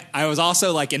 Because I was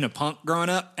also like into punk growing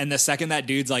up, and the second that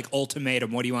dude's like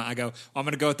ultimatum, what do you want? I go, I'm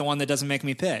going to go with the one that doesn't make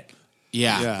me pick.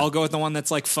 Yeah. I'll go with the one that's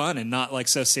like fun and not like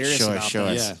so serious about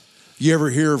this. Yeah. You ever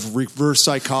hear of reverse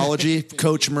psychology,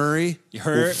 Coach Murray? You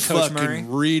heard Coach Murray?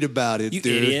 Read about it, You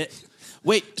dude. idiot.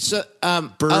 Wait, so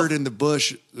Bird in the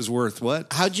bush is worth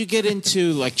what? how'd you get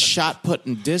into like shot put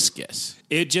and discus?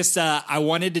 It just, I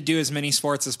wanted to do as many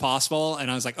sports as possible, and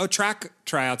I was like, oh, track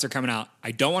tryouts are coming out.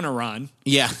 I don't want to run.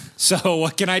 Yeah. So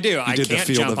what can I do? I did the can't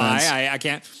field jump events. high. I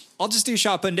can't. I'll just do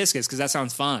shot put and discus because that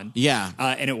sounds fun. Yeah.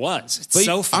 And it was. It's But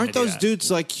so fun. aren't to do those that. dudes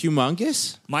like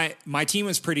humongous? My team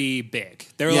was pretty big.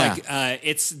 They're Yeah.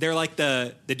 like they're like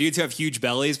the dudes who have huge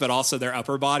bellies, but also their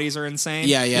upper bodies are insane.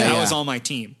 Yeah, yeah, That yeah. was all my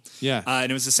team. Yeah.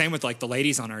 And it was the same with like the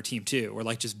ladies on our team too. We're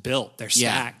like just built. They're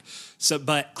Yeah. stacked. So,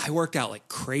 but I worked out like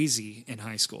crazy in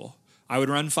high school. I would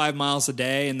run 5 miles a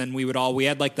day, and then we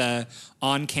had like the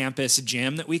on-campus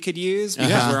gym that we could use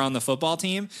because we're on the football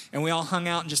team, and we all hung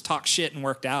out and just talked shit and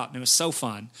worked out, and it was so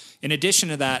fun. In addition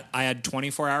to that, I had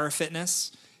 24-hour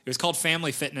fitness. It was called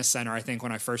Family Fitness Center, I think,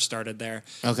 when I first started there.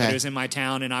 Okay. But it was in my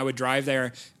town, and I would drive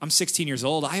there. I'm 16 years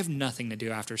old. I have nothing to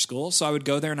do after school, so I would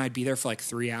go there, and I'd be there for like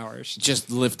 3 hours. Just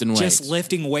lifting weights. Just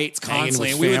lifting weights Hanging constantly.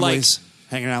 with And we would like families.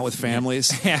 Hanging out with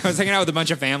families. yeah, I was hanging out with a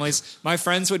bunch of families. My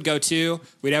friends would go too.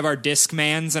 We'd have our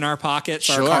Discmans in our pockets,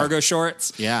 Sure. our cargo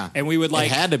shorts. Yeah. And we would like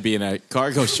it had to be in a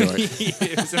cargo short.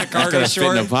 it was in a Not cargo gonna fit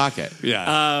short. in a pocket.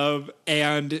 Yeah.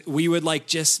 And we would like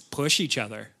just push each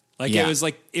other. Like Yeah.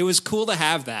 it was cool to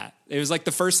have that. It was like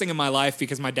the first thing in my life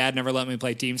because my dad never let me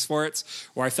play team sports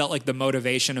where I felt like the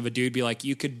motivation of a dude be like,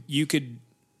 you could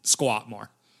squat more.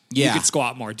 Yeah. You could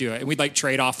squat more, do it. And we'd like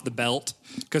trade off the belt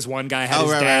because one guy had Oh,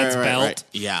 his right, dad's right, belt. right.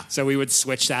 Yeah. So we would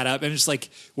switch that up. And just like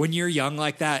when you're young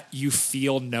like that, you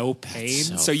feel no pain. That's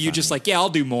so So you just funny. like, yeah, I'll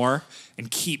do more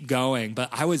and keep going. But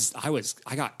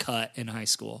I got cut in high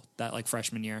school that like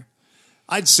freshman year.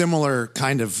 I had similar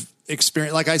kind of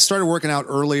experience. Like I started working out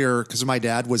earlier because my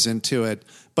dad was into it,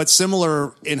 but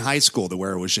similar in high school to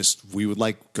where it was just, we would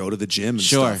like go to the gym and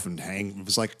Sure. stuff and hang. It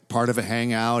was like part of a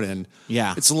hangout. And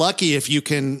Yeah. it's lucky if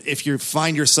you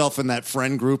find yourself in that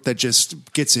friend group that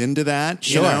just gets into that,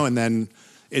 Sure. you know, and then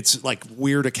it's like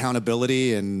weird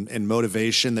accountability and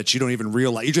motivation that you don't even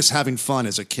realize. You're just having fun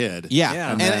as a kid. Yeah.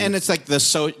 Yeah. And it's like that's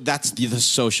the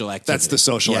social activity. That's the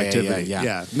social activity.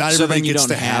 Yeah. Not So everybody then you gets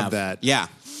don't to have that. Yeah.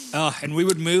 Oh, and we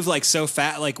would move like so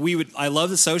fast. Like I love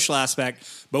the social aspect,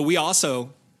 but we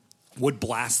also would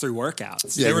blast through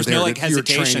workouts. Yeah, There was you're no there like to- you're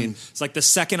hesitation. training. It's like the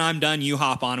second I'm done, you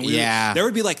hop on. And there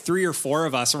would be like 3 or 4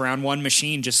 of us around one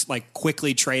machine, just like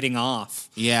quickly trading off.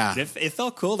 Yeah. It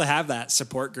felt cool to have that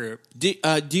support group. Do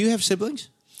you have siblings?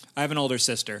 I have an older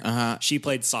sister. She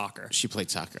played soccer. She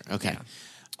played soccer. Okay.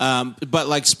 But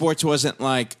like sports wasn't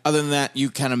like, other than that, you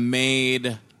kind of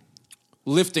made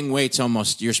lifting weights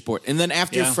almost your sport. And then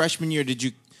after your Yeah. freshman year,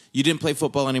 you didn't play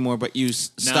football anymore, but you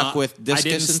stuck with discus I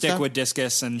didn't and stick stuff? with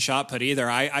discus and shot put either.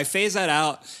 I phased that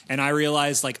out, and I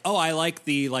realized like, oh, I like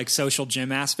the like social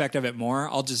gym aspect of it more.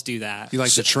 I'll just do that. You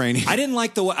like the training. I didn't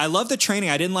like the way, I love the training.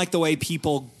 I didn't like the way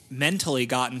people mentally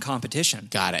got in competition.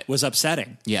 Got it. Was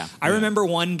upsetting. Yeah. I remember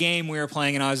one game we were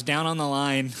playing and I was down on the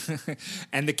line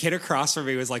and the kid across from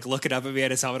me was like looking up at me,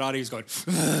 had his helmet on. He was going,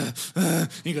 and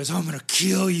he goes, oh, I'm going to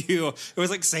kill you. It was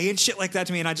like saying shit like that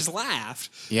to me and I just laughed.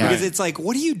 Yeah. Because it's like,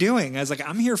 what are you doing? I was like,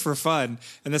 I'm here for fun.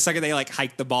 And the second they like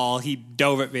hiked the ball, he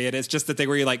dove at me and it's just the thing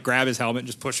where you like grab his helmet and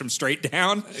just push him straight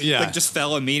down. Yeah. Like just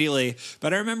fell immediately.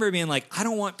 But I remember being like, I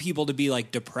don't want people to be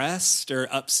like depressed or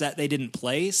upset they didn't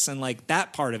place. And like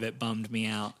that part of it bummed me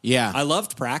out. Yeah. I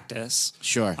loved practice.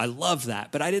 Sure. I loved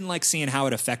that. But I didn't like seeing how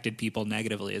it affected people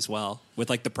negatively as well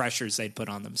with like the pressures they'd put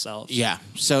on themselves. Yeah.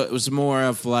 So it was more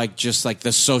of like just like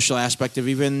the social aspect of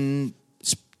even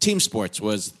team sports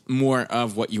was more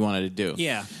of what you wanted to do.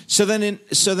 Yeah. So then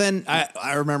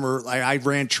I remember I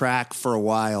ran track for a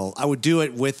while. I would do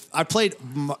it I played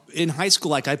in high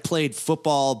school. Like I played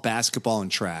football, basketball,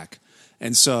 and track.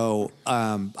 And so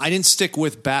I didn't stick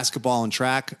with basketball and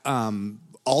track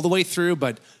all the way through,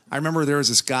 but I remember there was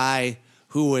this guy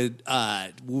who would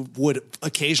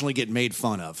occasionally get made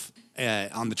fun of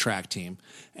on the track team.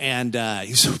 And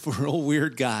he's a real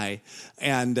weird guy.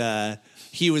 And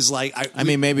he was like... I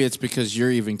mean, maybe it's because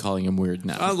you're even calling him weird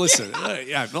now. Listen,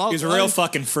 yeah. He's a real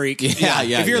fucking freak. Yeah.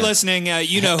 If you're listening,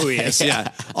 you know who he is.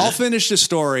 Yeah, I'll finish the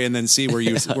story and then see where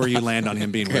you land on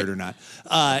him being weird or not.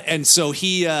 And so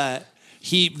he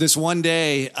this one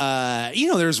day,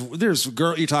 there's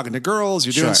girl, you're talking to girls,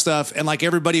 you're doing stuff, and like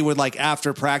everybody would like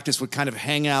after practice would kind of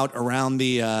hang out around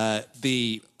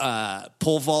the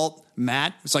pole vault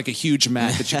mat. It's like a huge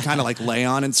mat that you kind of like lay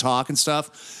on and talk and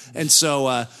stuff. And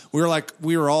so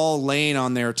we were all laying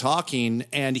on there talking,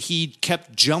 and he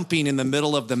kept jumping in the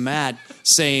middle of the mat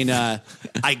saying,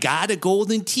 I got a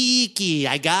golden tiki.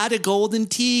 I got a golden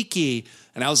tiki.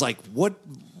 And I was like,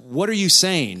 what are you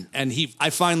saying? And I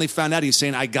finally found out he was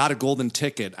saying, I got a golden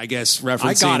ticket, I guess, referencing.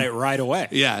 I got it right away.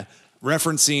 Yeah.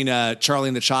 Referencing Charlie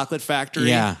and the Chocolate Factory.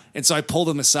 Yeah. And so I pulled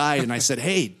him aside and I said,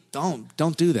 hey,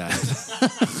 don't do that.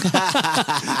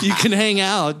 You can hang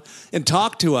out and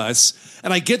talk to us.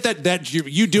 And I get that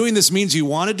you doing this means you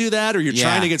want to do that, or you're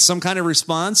trying to get some kind of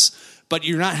response, but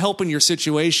you're not helping your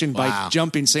situation by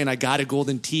jumping, saying, I got a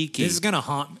golden tiki. This is going to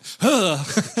haunt me.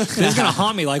 This is going to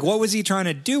haunt me. Like, what was he trying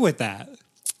to do with that?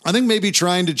 I think maybe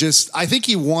I think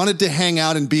he wanted to hang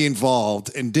out and be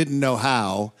involved and didn't know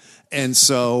how. And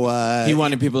so he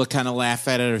wanted people to kind of laugh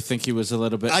at it or think he was a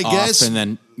little bit off, guess, and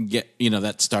then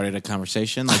that started a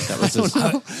conversation. Like that was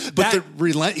his,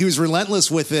 but he was relentless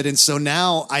with it, and so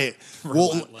now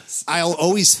I'll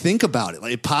always think about it.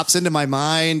 Like it pops into my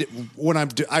mind when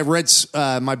I read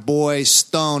my boy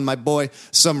some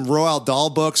Roald Dahl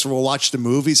books, or we'll watch the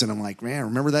movies, and I'm like, man,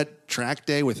 remember that track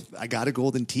day with I got a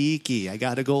golden tiki. I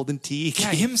got a golden tiki.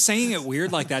 Yeah, him saying it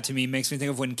weird like that to me makes me think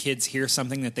of when kids hear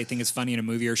something that they think is funny in a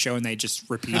movie or show and they just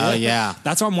repeat it. Yeah.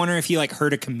 That's why I'm wondering if he like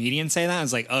heard a comedian say that. I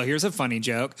was like, oh, here's a funny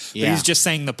joke. Yeah. But he's just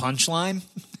saying the punchline.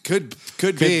 Could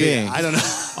be. I don't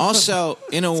know. Also,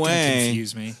 in a way,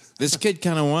 confuse me. This kid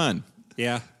kind of won.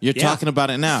 Yeah. You're talking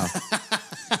about it now.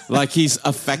 Like he's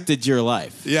affected your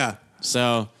life. Yeah.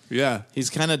 So he's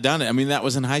kind of done it. I mean, that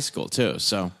was in high school too.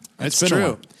 So that's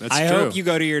true. I hope you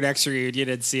go to your next reunion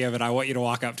and see him, and I want you to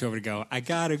walk up to him and go, I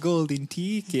got a golden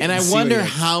tiki. And I wonder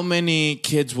how many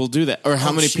kids will do that, or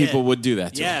how many people would do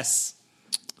that to him.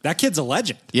 That kid's a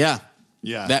legend. Yeah.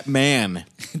 Yeah. That man.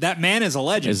 That man is a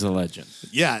legend. Is a legend.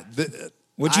 Yeah.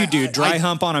 What'd you do? Dry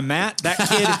hump on a mat?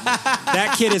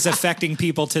 That kid is affecting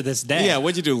people to this day. Yeah,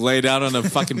 what'd you do? Lay down on a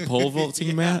fucking pole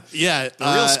vaulting mat? Yeah. The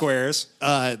real squares.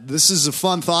 This is a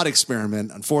fun thought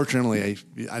experiment. Unfortunately,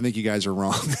 I think you guys are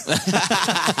wrong.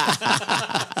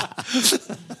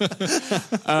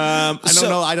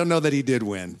 I don't know that he did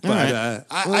win, but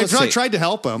I tried to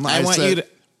help him.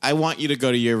 I want you to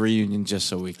go to your reunion just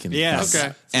so we can. Yes.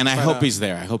 Okay. And I hope he's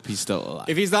there. I hope he's still alive.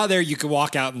 If he's not there, you can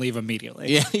walk out and leave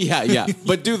immediately. Yeah.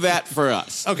 But do that for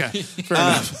us. Okay. Fair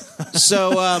enough.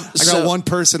 So I got one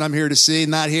person I'm here to see.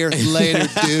 Not here. Later,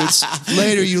 dudes.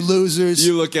 Later, you losers.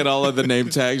 You look at all of the name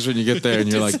tags when you get there,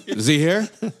 and you're like, "Is he here?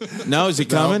 No, is he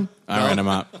coming? All right, I'm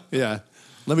out." Yeah.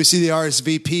 Let me see the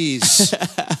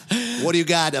RSVPs. What do you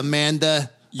got, Amanda?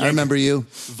 I remember you.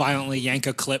 Violently yank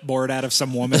a clipboard out of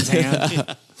some woman's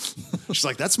hand. She's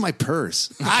like, that's my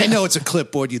purse. I know it's a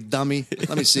clipboard, you dummy.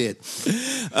 Let me see it.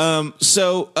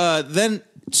 So then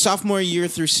sophomore year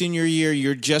through senior year,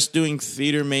 you're just doing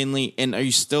theater mainly. And are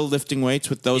you still lifting weights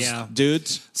with those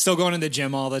dudes? Still going to the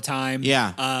gym all the time.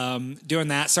 Yeah. Doing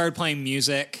that. Started playing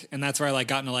music. And that's where I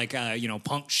got into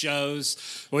punk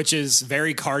shows, which is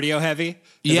very cardio heavy.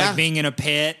 Yeah. Like being in a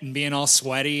pit and being all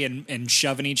sweaty and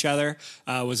shoving each other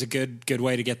was a good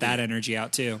way to get that energy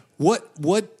out too.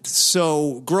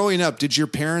 So growing up, did your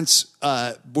parents,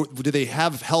 did they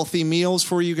have healthy meals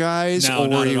for you guys? No,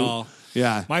 not at all.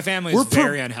 Yeah. My family is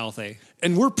very unhealthy.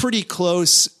 And we're pretty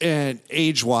close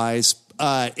age-wise.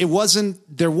 There was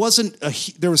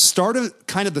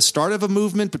the start of a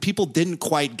movement, but people didn't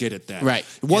quite get it then. Right.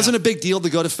 It wasn't a big deal to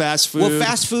go to fast food. Well,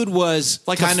 fast food was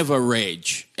like kind of a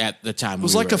rage at the time. It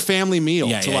was like a family meal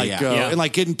go and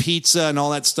like getting pizza and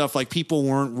all that stuff. Like people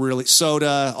weren't really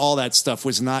soda, all that stuff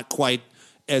was not quite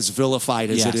as vilified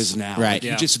as it is now. Right. Like,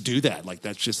 you just do that. Like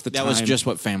that's just the time. That was just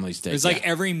what families did. It was like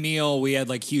every meal we had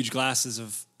like huge glasses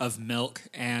of milk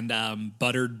and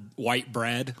buttered white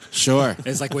bread. Sure.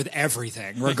 It's like with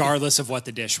everything, regardless of what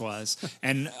the dish was.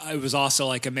 And it was also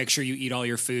like a make sure you eat all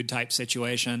your food type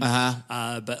situation.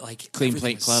 But like clean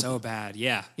plate club. So bad.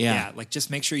 Yeah. Like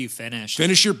just make sure you finish.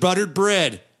 Finish your buttered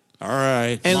bread. All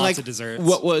right. And lots like of desserts.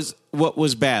 What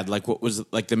was bad? Like what was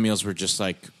like the meals were just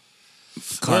like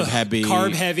carb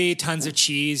heavy, tons of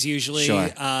cheese usually,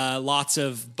 lots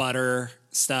of butter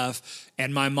stuff.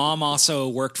 And my mom also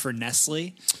worked for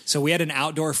Nestle, so we had an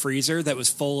outdoor freezer that was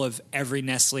full of every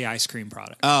Nestle ice cream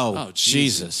product. Oh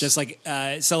Jesus! Just like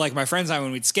so, like my friends and I,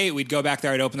 when we'd skate, we'd go back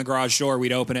there. I'd open the garage door,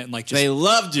 we'd open it, and like just they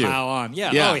loved you. pile on, yeah.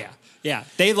 Oh yeah. Yeah,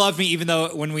 they loved me, even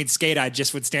though when we'd skate, I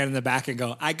just would stand in the back and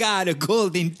go, I got a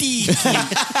golden teeth.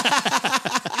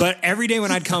 But every day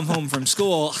when I'd come home from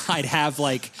school, I'd have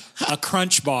like a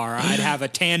Crunch bar, I'd have a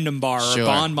Tandem bar or a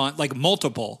Bonbon, like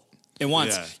multiple at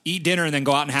once. Yeah. Eat dinner and then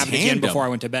go out and have it again before I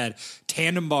went to bed.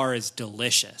 Tandem bar is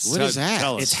delicious. What is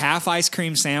that? It's half ice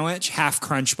cream sandwich, half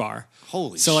Crunch bar.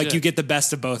 Holy shit. So like you get the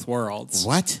best of both worlds.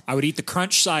 What? I would eat the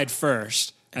Crunch side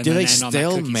first. And Do then they end on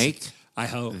still that make? I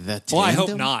hope. The I hope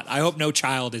Tandem? not. I hope no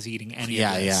child is eating any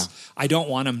of this. Yeah. I don't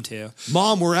want them to.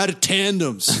 Mom, we're out of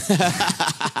tandems.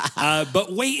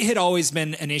 But weight had always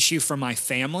been an issue for my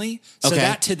family. So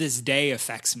that to this day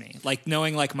affects me. Like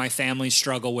knowing like my family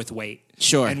struggle with weight.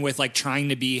 Sure. And with like trying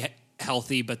to be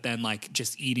healthy, but then like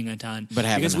just eating a ton. But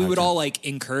because we would all like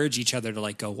encourage each other to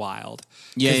like go wild.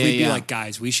 Yeah, we'd be like,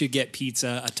 guys, we should get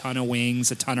pizza, a ton of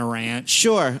wings, a ton of ranch.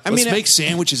 Sure. Let's make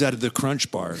sandwiches out of the Crunch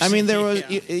bars. I mean, there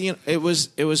was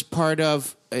it was part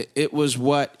of it was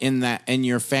what in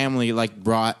your family like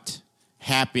brought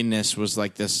happiness was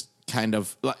like this kind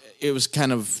of it was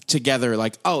kind of together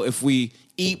like, oh, if we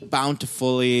eat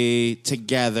bountifully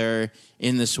together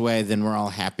in this way, then we're all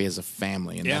happy as a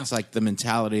family, and that's like the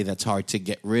mentality that's hard to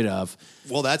get rid of.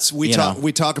 Well,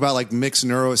 we talk about like mixed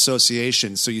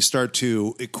neuroassociation. So you start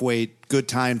to equate good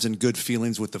times and good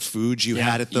feelings with the foods you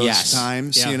had at those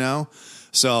times. You know,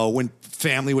 so when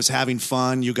family was having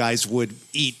fun, you guys would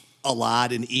eat a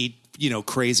lot and eat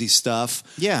crazy stuff.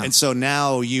 Yeah, and so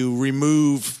now you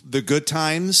remove the good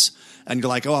times. And you're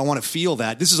like, oh, I want to feel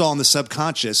that. This is all in the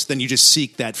subconscious. Then you just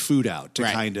seek that food out to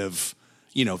kind of,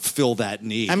 fill that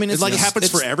need. I mean, it's like it happens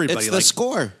for everybody. It's the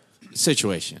score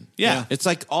situation. Yeah. It's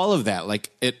like all of that. Like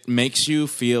it makes you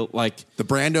feel like the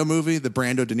Brando movie, the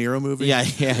Brando De Niro movie.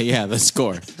 Yeah. The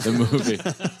score, the movie,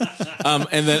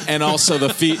 and also the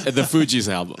Fugees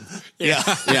album. Yeah.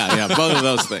 Both of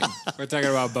those things. We're talking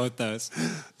about both those.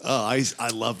 Oh, I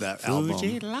love that album.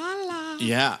 Fuji la la.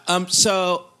 Yeah.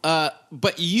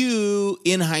 But you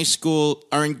in high school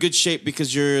are in good shape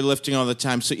because you're lifting all the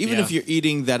time. So even if you're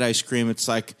eating that ice cream, it's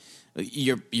like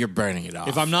you're burning it off.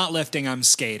 If I'm not lifting, I'm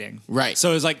skating. Right.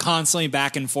 So it's like constantly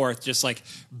back and forth, just like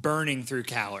burning through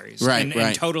calories. Right.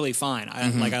 And totally fine.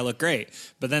 I look great.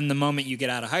 But then the moment you get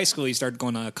out of high school, you start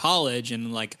going to college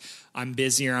and like I'm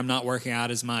busier. I'm not working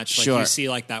out as much. Like you see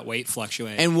like that weight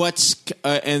fluctuate. And what's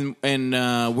where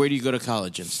do you go to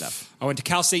college and stuff? I went to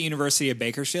Cal State University at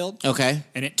Bakersfield. Okay.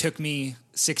 And it took me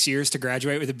 6 years to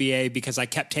graduate with a BA because I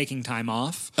kept taking time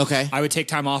off. Okay. I would take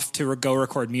time off to go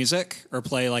record music or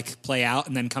play out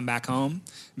and then come back home.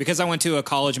 Because I went to a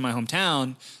college in my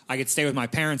hometown, I could stay with my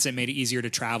parents. It made it easier to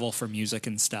travel for music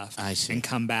and stuff. I see. And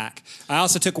come back. I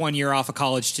also took 1 year off of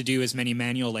college to do as many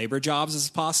manual labor jobs as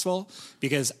possible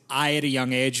because I, at a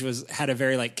young age, had a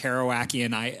very like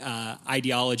Kerouacian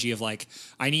ideology of like,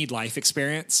 I need life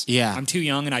experience. Yeah. I'm too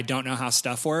young and I don't know how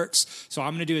stuff works. So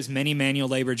I'm going to do as many manual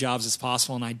labor jobs as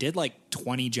possible. And I did like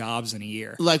 20 jobs in a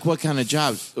year. Like what kind of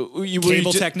jobs?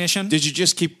 Cable technician. Did you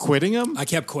just keep quitting them? I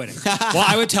kept quitting. Well,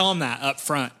 I would tell them that up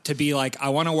front to be like, I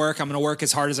want to work. I'm going to work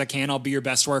as hard as I can. I'll be your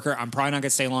best worker. I'm probably not going to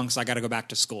stay long because I got to go back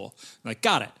to school. I'm like,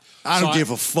 got it. I don't give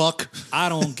a fuck. I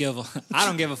don't give a fuck. I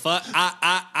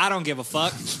don't give a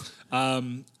fuck.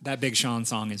 That Big Sean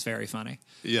song is very funny.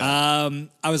 Yeah.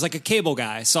 I was like a cable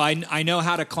guy, so I know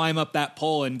how to climb up that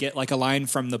pole and get like a line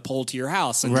from the pole to your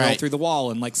house and drill through the wall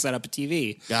and like set up a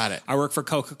TV. Got it. I work for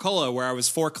Coca-Cola where I was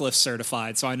forklift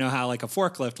certified, so I know how like a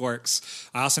forklift works.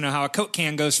 I also know how a Coke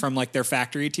can goes from like their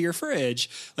factory to your fridge.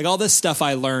 Like all this stuff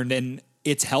I learned, and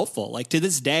it's helpful. Like to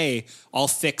this day, I'll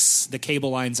fix the cable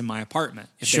lines in my apartment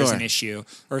if there's an issue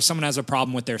or if someone has a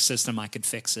problem with their system, I could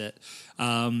fix it.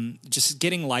 Just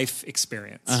getting life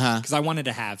experience because I wanted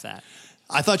to have that.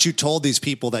 I thought you told these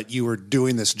people that you were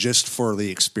doing this just for the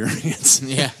experience.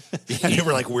 Yeah. And you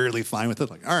were like weirdly fine with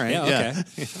it. Like, all right. Yeah,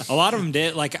 okay. A lot of them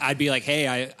did. Like, I'd be like,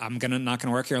 hey, I'm not going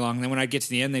to work here long. And then when I'd get to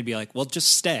the end, they'd be like, well, just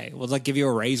stay. We'll like give you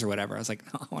a raise or whatever. I was like,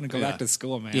 no, I want to go back to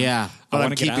school, man. Yeah. But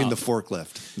I'm keeping the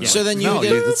forklift. No. So then you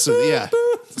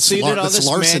So you did all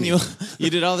this manual. You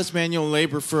did all this manual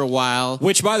labor for a while.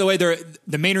 Which, by the way,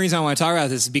 the main reason I want to talk about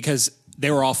this is because they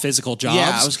were all physical jobs.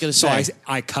 Yeah, I was going to say. So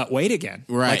I cut weight again.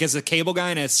 Right. Like as a cable guy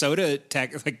and a soda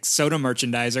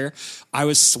merchandiser, I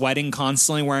was sweating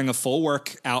constantly, wearing a full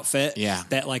work outfit. Yeah.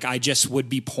 That like I just would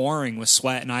be pouring with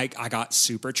sweat, and I got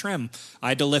super trim. I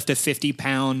had to lift a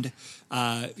 50-pound,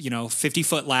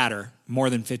 50-foot ladder, more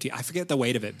than 50. I forget the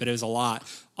weight of it, but it was a lot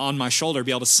on my shoulder.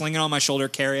 Be able to sling it on my shoulder,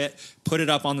 carry it, put it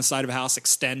up on the side of a house,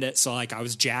 extend it. So like I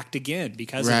was jacked again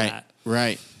because of that.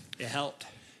 Right. It helped.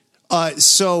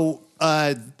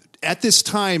 at this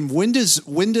time, when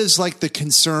does like the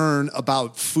concern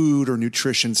about food or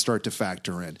nutrition start to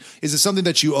factor in? Is it something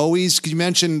that you always? Because you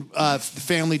mentioned the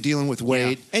family dealing with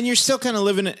weight, and you're still kind of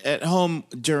living at home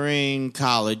during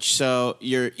college, so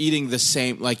you're eating the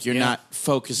same. Like you're not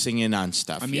focusing in on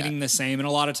stuff. I'm eating the same, and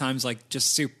a lot of times like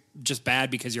just bad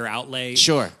because you're out late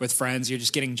with friends. You're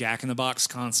just getting Jack in the Box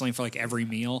constantly for like every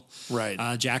meal.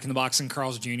 Right. Jack in the Box and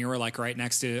Carl's Jr. were like right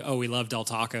next to, we love Del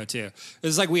Taco too. It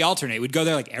was like we alternate. We'd go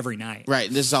there like every night. Right.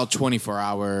 This is all 24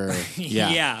 hour.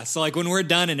 Yeah. So like when we're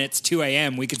done and it's 2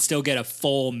 a.m., we could still get a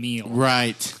full meal.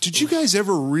 Right. Did you guys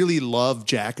ever really love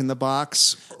Jack in the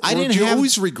Box? I didn't. Did you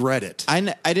always regret it? I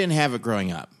didn't have it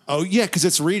growing up. Oh yeah, because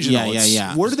it's regional.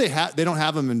 Yeah. Where do they have? They don't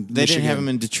have them in. They didn't have them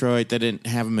in Detroit. They didn't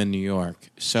have them in New York.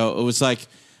 So it was like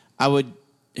I would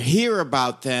hear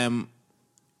about them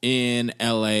in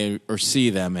L.A. or see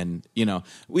them, and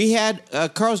we had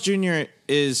Carl's Jr.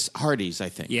 is Hardee's, I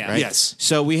think. Yeah. Right? Yes.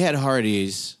 So we had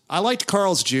Hardee's. I liked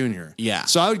Carl's Jr. Yeah.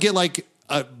 So I would get like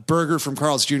a burger from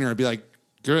Carl's Jr. I'd be like,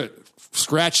 good,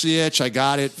 scratch the itch. I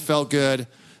got it. Felt good.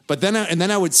 But then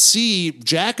I would see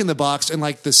Jack in the Box and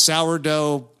like the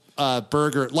sourdough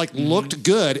burger looked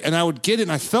good, and I would get it,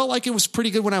 and I felt like it was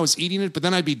pretty good when I was eating it. But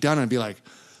then I'd be done, and I'd be like,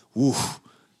 "Ooh,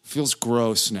 feels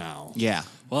gross now." Yeah.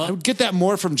 Well, I would get that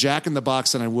more from Jack in the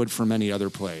Box than I would from any other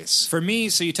place. For me,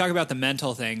 so you talk about the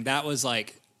mental thing. That was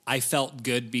like I felt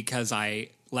good because I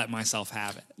let myself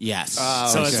have it. Yes.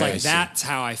 So it's like that's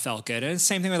how I felt good. And it's the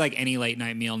same thing with like any late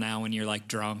night meal now when you're like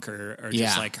drunk or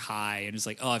just like high, and it's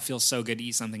like, oh, it feels so good to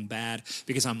eat something bad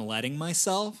because I'm letting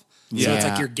myself. Yeah. So it's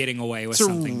like you're getting away with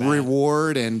something bad.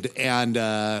 Reward and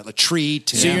a treat.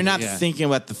 So you're not thinking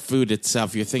about the food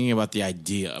itself. You're thinking about the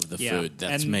idea of the food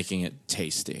that's making it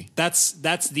tasty. That's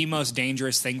the most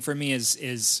dangerous thing for me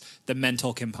is the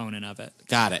mental component of it.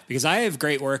 Got it. Because I have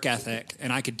great work ethic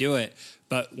and I could do it.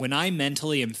 But when I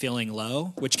mentally am feeling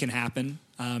low, which can happen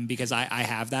because I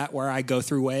have that where I go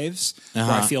through waves where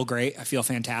I feel great, I feel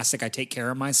fantastic, I take care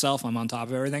of myself, I'm on top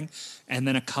of everything, and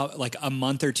then a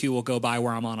month or two will go by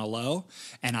where I'm on a low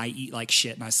and I eat like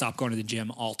shit and I stop going to the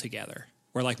gym altogether.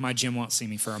 Where like my gym won't see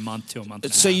me for a month to a month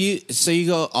and a half. So you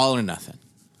go all or nothing.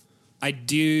 I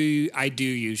do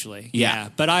usually. Yeah.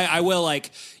 But I will, like,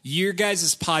 your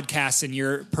guys' podcast and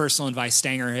your personal advice,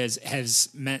 Stanger, has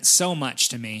meant so much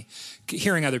to me.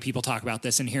 Hearing other people talk about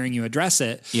this and hearing you address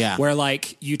it. Yeah. Where,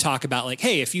 like, you talk about, like,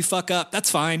 hey, if you fuck up,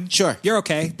 that's fine. Sure. You're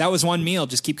okay. That was one meal.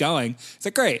 Just keep going. It's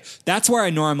like, great. That's where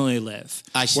I normally live.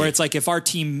 I see. Where it's like, if our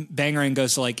team Bangarang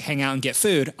goes to, like, hang out and get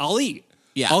food, I'll eat.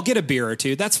 Yeah. I'll get a beer or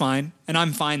two. That's fine. And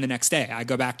I'm fine the next day. I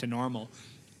go back to normal.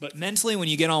 But mentally, when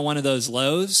you get on one of those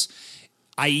lows,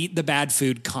 I eat the bad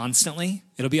food constantly.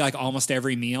 It'll be like almost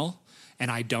every meal.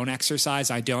 And I don't exercise.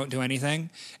 I don't do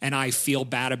anything. And I feel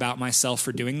bad about myself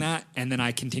for doing that. And then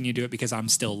I continue to do it because I'm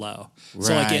still low. Right.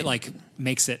 So like it like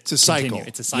makes it It's a cycle.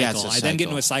 It's a cycle. Yeah, it's a cycle. I then get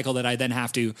into a cycle that I then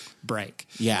have to break.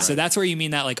 Yeah. So that's where you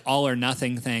mean that like all or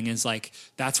nothing thing is like,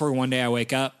 that's where one day I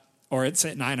wake up or it's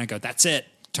at night and I go, that's it.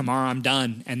 Tomorrow I'm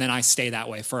done. And then I stay that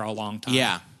way for a long time.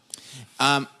 Yeah.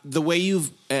 The way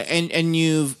you've and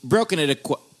you've broken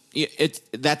it,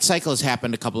 that cycle has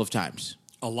happened a couple of times.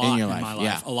 A lot in my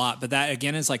life. A lot. But that,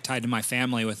 again, is like tied to my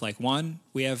family with like, one,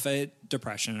 we have a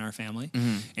depression in our family.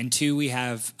 Mm-hmm. And two, we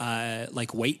have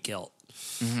like weight guilt.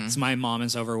 Mm-hmm. So my mom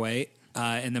is overweight.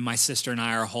 And then my sister and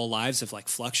I, our whole lives have like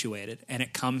fluctuated. And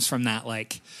it comes from that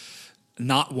like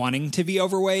not wanting to be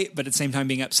overweight, but at the same time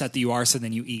being upset that you are, so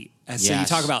then you eat. And so you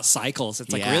talk about cycles.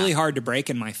 It's like really hard to break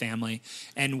in my family.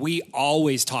 And we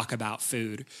always talk about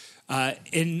food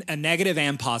in a negative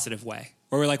and positive way.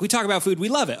 Where we're like, we talk about food, we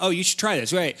love it. Oh, you should try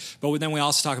this, right? But then we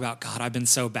also talk about, God, I've been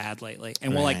so bad lately.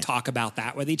 And we'll like talk about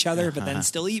that with each other, but then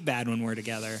still eat bad when we're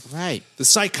together. Right. The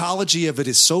psychology of it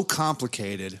is so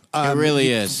complicated. It really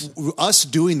is. Us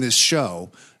doing this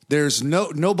show, there's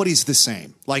nobody's the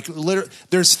same. Like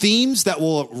there's themes that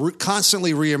will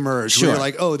constantly reemerge. Sure. Where you're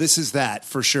like, oh, this is that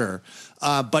for sure.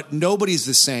 But nobody's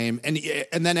the same.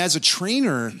 And then as a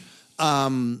trainer,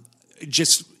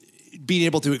 just being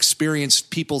able to experience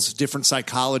people's different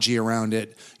psychology around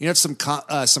it. You have some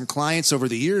clients over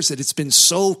the years that it's been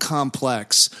so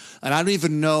complex, and I don't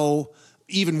even know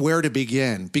where to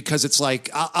begin, because it's like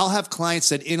I'll have clients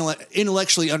that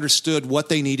intellectually understood what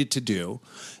they needed to do,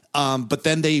 but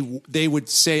then they would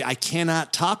say, I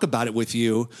cannot talk about it with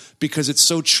you because it's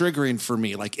so triggering for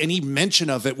me. Like any mention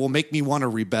of it will make me want to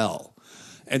rebel.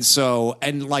 And so,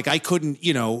 and like I couldn't,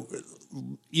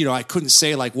 I couldn't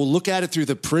say like, well, look at it through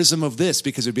the prism of this,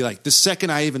 because it'd be like the second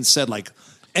I even said like,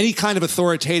 any kind of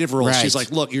authoritative role. Right. She's like,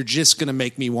 look, you're just going to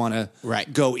make me want to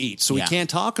go eat. So we can't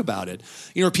talk about it.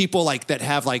 You know, people like that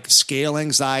have like scale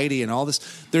anxiety and all this.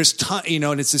 There's you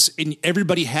know, and it's this, and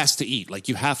everybody has to eat. Like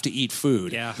you have to eat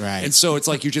food. Yeah. Right. And so it's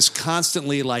like you're just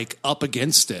constantly like up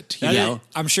against it. You know?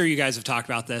 I'm sure you guys have talked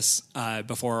about this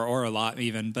before, or a lot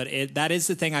even, but that is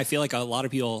the thing I feel like a lot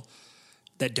of people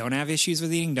that don't have issues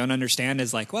with eating don't understand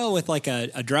is like, well, with like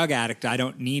a drug addict, I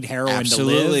don't need heroin to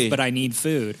live, but I need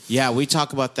food. Yeah, we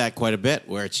talk about that quite a bit,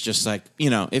 where it's just like, you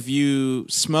know, if you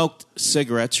smoked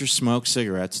cigarettes or smoke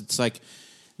cigarettes, it's like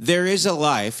there is a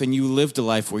life, and you lived a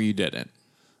life where you didn't,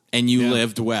 and you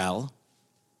lived well,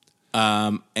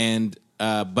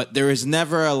 but there is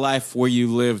never a life where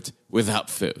you lived without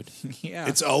food. Yeah,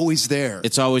 it's always there.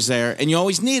 It's always there, and you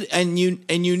always need it, and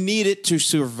you need it to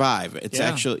survive. It's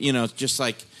actually, you know, just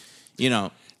like, you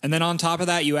know. And then on top of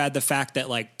that, you add the fact that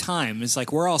like time is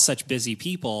like, we're all such busy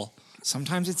people.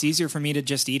 Sometimes it's easier for me to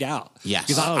just eat out. Yes.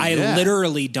 Because I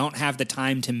literally don't have the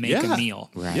time to make a meal.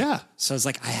 Right. Yeah. So it's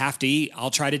like, I have to eat. I'll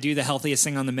try to do the healthiest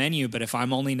thing on the menu, but if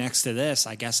I'm only next to this,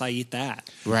 I guess I eat that.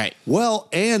 Right. Well,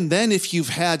 and then if you've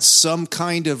had some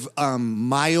kind of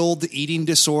mild eating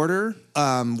disorder,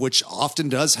 which often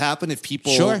does happen if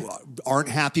people aren't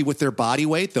happy with their body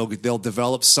weight, they'll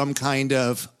develop some kind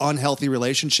of unhealthy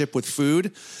relationship with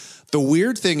food. The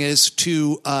weird thing is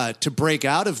to break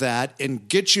out of that and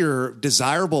get your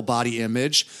desirable body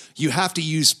image, you have to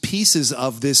use pieces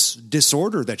of this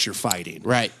disorder that you're fighting.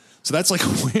 Right. So that's like,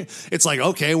 it's like,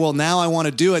 okay, well, now I want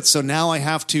to do it. So now I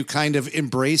have to kind of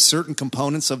embrace certain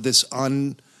components of this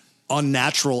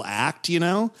unnatural act, you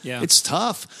know? Yeah. It's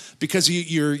tough because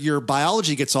your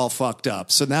biology gets all fucked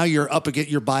up. So now you're up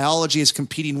against, your biology is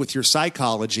competing with your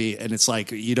psychology, and it's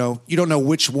like, you don't know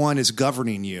which one is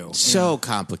governing you. So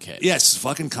complicated. Yes,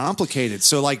 fucking complicated.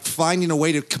 So like finding a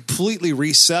way to completely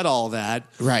reset all that.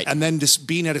 Right. And then just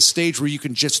being at a stage where you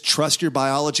can just trust your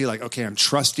biology, like, okay, I'm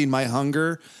trusting my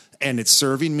hunger and it's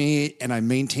serving me and I'm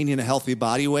maintaining a healthy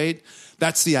body weight.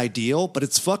 That's the ideal, but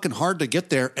it's fucking hard to get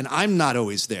there, and I'm not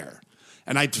always there.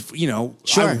 And I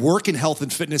work in health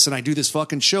and fitness, and I do this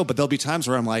fucking show, but there'll be times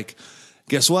where I'm like,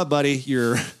 guess what, buddy?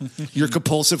 You're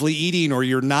compulsively eating, or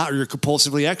you're not, or you're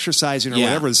compulsively exercising, or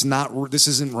whatever. This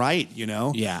isn't right, you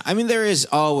know? Yeah. I mean, there is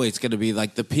always going to be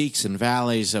like the peaks and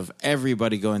valleys of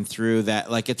everybody going through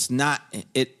that. Like it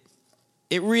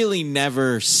really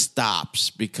never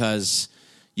stops, because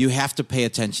you have to pay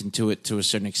attention to it to a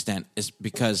certain extent. It's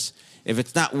because if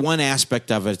it's not one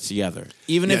aspect of it, it's the other.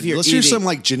 Even if you're unless you're some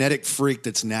like genetic freak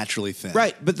that's naturally thin.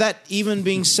 Right. But that even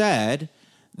being said,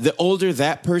 the older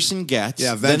that person gets,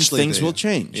 then things will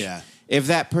change. Yeah. If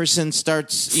that person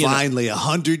starts finally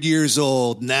 100 years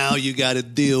old, now you got to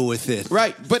deal with it.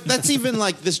 Right. But that's even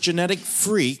like this genetic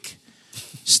freak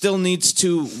still needs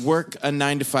to work a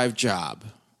 9-to-5 job,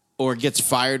 or gets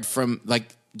fired from,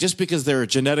 like, just because they're a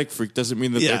genetic freak doesn't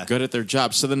mean that they're good at their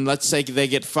job. So then let's say they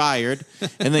get fired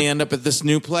and they end up at this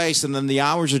new place, and then the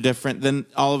hours are different. Then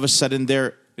all of a sudden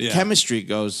their chemistry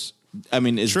is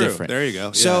different. There you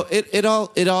go. So it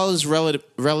all is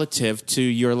relative to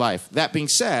your life. That being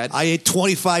said, I ate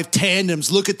 25 tandems.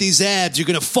 Look at these abs. You're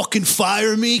going to fucking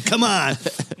fire me? Come on.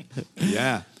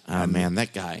 Yeah. Oh, man,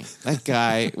 that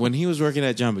guy, when he was working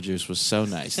at Jumbo Juice, was so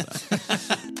nice,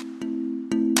 though.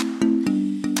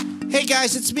 Hey,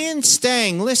 guys, it's me and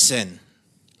Stang. Listen,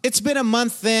 it's been a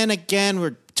month in. Again,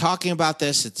 we're talking about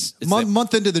this. It's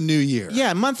month into the new year.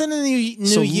 Yeah, month into the new year.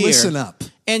 So listen up.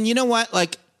 And you know what?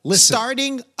 Like,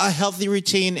 starting a healthy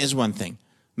routine is one thing.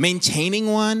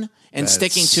 Maintaining one and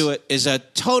sticking to it is a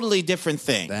totally different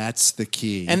thing. That's the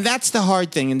key. And that's the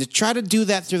hard thing. And to try to do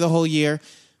that through the whole year,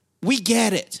 we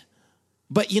get it.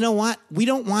 But you know what? We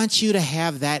don't want you to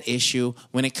have that issue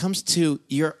when it comes to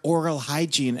your oral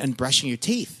hygiene and brushing your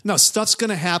teeth. No, stuff's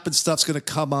going to happen. Stuff's going to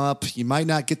come up. You might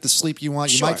not get the sleep you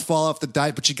want. You might fall off the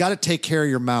diet, but you got to take care of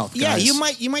your mouth, guys. Yeah,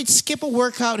 you might skip a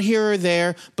workout here or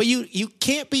there, but you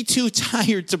can't be too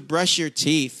tired to brush your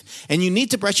teeth. And you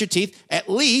need to brush your teeth at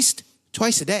least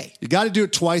twice a day. You got to do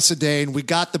it twice a day, and we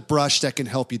got the brush that can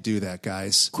help you do that,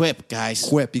 guys. Quip, guys.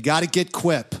 Quip. You got to get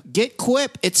Quip. Get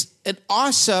Quip. It's an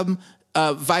awesome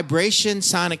vibration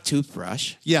sonic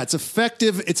toothbrush. Yeah, it's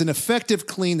effective. It's an effective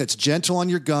clean that's gentle on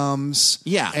your gums.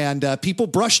 Yeah. And people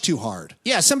brush too hard.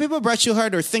 Yeah, some people brush too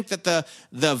hard or think that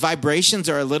the vibrations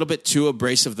are a little bit too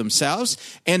abrasive themselves.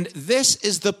 And this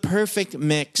is the perfect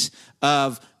mix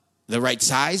of the right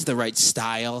size, the right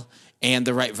style, and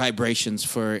the right vibrations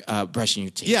for brushing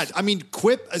your teeth. Yeah, I mean,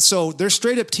 Quip, so they're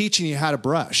straight up teaching you how to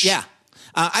brush. Yeah.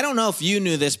 I don't know if you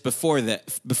knew this before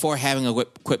having a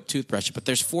Quip toothbrush, but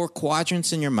there's 4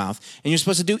 quadrants in your mouth, and you're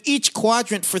supposed to do each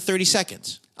quadrant for 30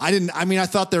 seconds. I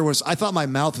thought my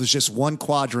mouth was just one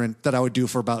quadrant that I would do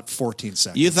for about 14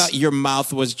 seconds. You thought your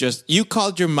mouth was you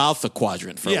called your mouth a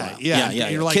quadrant for a while. Yeah.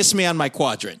 You're like, kiss me on my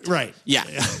quadrant. Right. Yeah.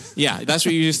 Yeah. That's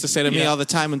what you used to say to me all the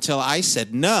time until I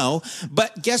said no.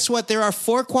 But guess what? There are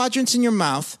 4 quadrants in your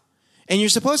mouth, and you're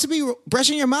supposed to be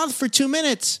brushing your mouth for 2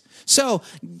 minutes. So,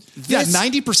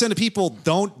 90% of people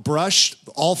don't brush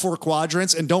all 4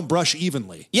 quadrants and don't brush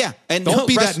evenly. Yeah, and don't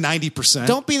be that 90%.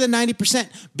 Don't be the 90%.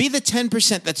 Be the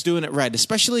 10% that's doing it right,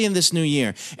 especially in this new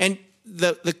year. And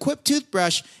the Quip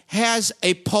toothbrush has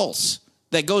a pulse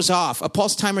that goes off, a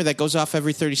pulse timer that goes off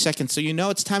every 30 seconds. So you know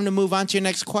it's time to move on to your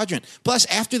next quadrant. Plus,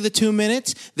 after the 2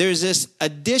 minutes, there's this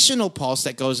additional pulse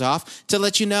that goes off to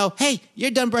let you know, hey,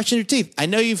 you're done brushing your teeth. I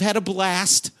know you've had a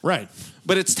blast. Right.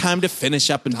 But it's time to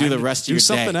finish up and do the rest of your day. Do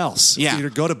something else. Yeah.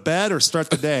 Either go to bed or start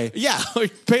the day. Yeah. Or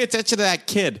pay attention to that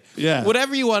kid. Yeah.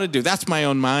 Whatever you want to do. That's my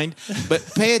own mind. But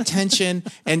pay attention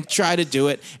and try to do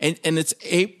it. And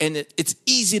it's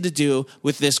easy to do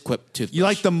with this Quip toothbrush. You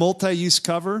like the multi-use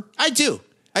cover? I do.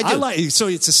 So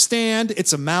it's a stand,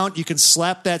 it's a mount. You can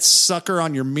slap that sucker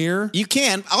on your mirror. You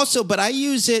can also, but I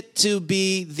use it to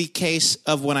be the case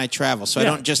of when I travel. So I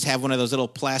don't just have one of those little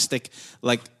plastic,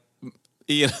 like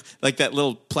that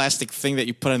little plastic thing that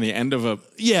you put on the end of a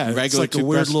regular it's like toothbrush. A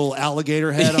weird little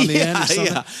alligator head on the end or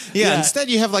something. Yeah. Instead,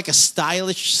 you have like a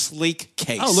stylish, sleek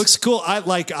case. Oh, it looks cool.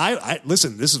 I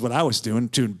listen, this is what I was doing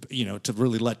to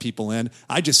really let people in.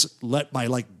 I just let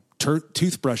my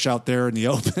toothbrush out there in the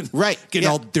open. Right. Getting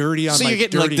all dirty on my So you're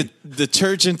getting dirty... like the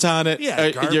detergent on it.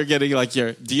 Yeah. You're getting like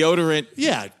your deodorant.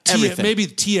 Yeah. Everything. Maybe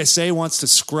TSA wants to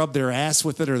scrub their ass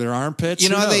with it or their armpits. You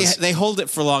know, they hold it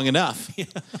for long enough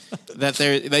that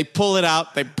they pull it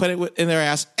out, they put it in their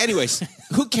ass. Anyways,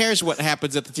 who cares what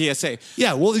happens at the TSA?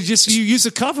 Yeah. Well, you use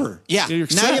a cover. Yeah. Now you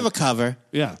have a cover.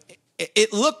 Yeah.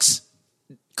 It looks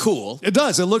cool. It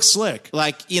does. It looks slick.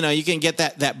 Like, you can get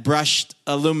that brushed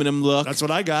aluminum look. That's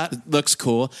what I got. It looks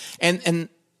cool. And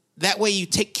that way you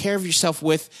take care of yourself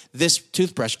with this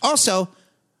toothbrush. Also,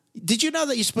 did you know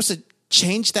that you're supposed to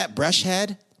change that brush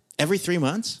head every 3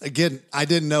 months? Again, I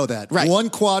didn't know that. Right. 1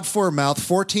 quad for a mouth,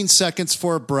 14 seconds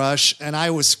for a brush, and I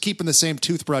was keeping the same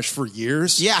toothbrush for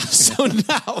years. Yeah, so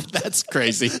now that's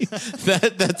crazy.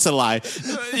 That's a lie.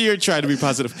 You're trying to be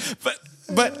positive.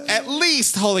 But at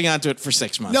least holding on to it for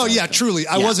 6 months. No, yeah, truly.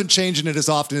 I wasn't changing it as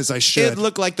often as I should. It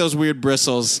looked like those weird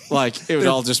bristles, like it would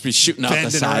all just be shooting out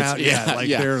the sides.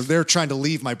 Around. They're trying to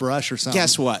leave my brush or something.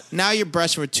 Guess what? Now you're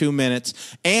brushing for 2 minutes,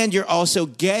 and you're also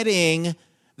getting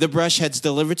the brush heads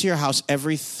delivered to your house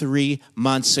every 3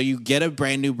 months. So you get a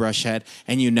brand new brush head,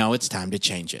 and you know it's time to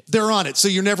change it. They're on it. So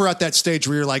you're never at that stage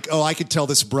where you're like, oh, I could tell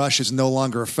this brush is no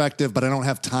longer effective, but I don't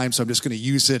have time, so I'm just going to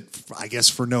use it, I guess,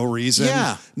 for no reason.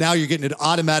 Yeah. Now you're getting it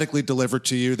automatically delivered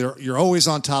to you. You're always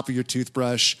on top of your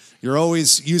toothbrush. You're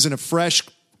always using a fresh,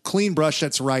 clean brush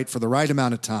that's right for the right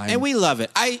amount of time. And we love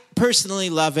it. I personally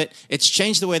love it. It's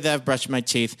changed the way that I've brushed my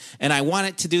teeth, and I want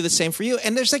it to do the same for you.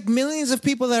 And there's like millions of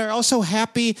people that are also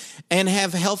happy and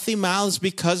have healthy mouths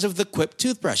because of the Quip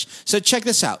toothbrush. So check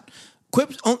this out.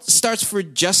 Quip starts for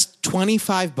just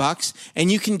 $25,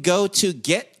 and you can go to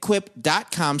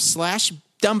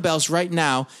getquip.com/dumbbells right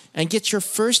now and get your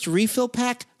first refill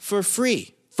pack for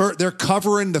free. They're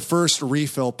covering the first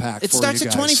refill pack. It starts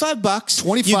at $25.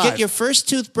 $25. You get your first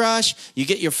toothbrush. You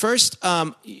get your first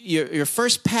your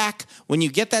first pack when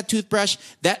you get that toothbrush.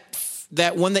 That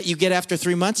one that you get after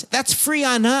 3 months, that's free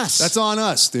on us. That's on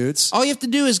us, dudes. All you have to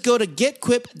do is go to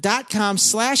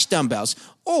getquip.com/dumbbells,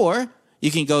 or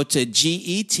you can go to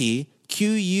getquip.com.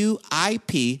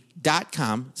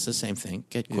 It's the same thing.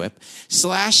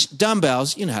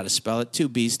 GetQuip/dumbbells. You know how to spell it. 2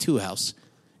 B's, 2 L's.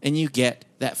 And you get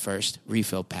that first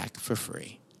refill pack for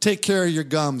free. Take care of your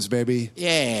gums, baby.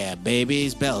 Yeah,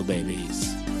 babies, bell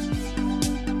babies.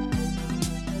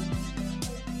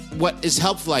 What is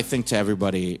helpful, I think, to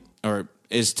everybody,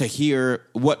 is to hear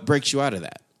what breaks you out of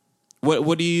that.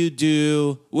 What do you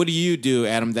do? What do you do,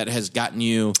 Adam, that has gotten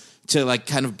you to like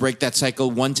kind of break that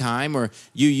cycle one time, or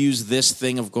you use this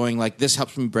thing of going like, this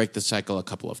helps me break the cycle a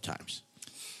couple of times?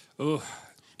 Oh.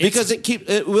 Because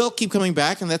it will keep coming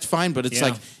back, and that's fine. But it's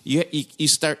like you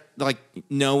start like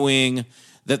knowing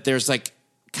that there's like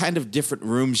kind of different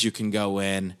rooms you can go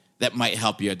in that might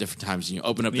help you at different times. And you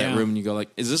open up that room and you go like,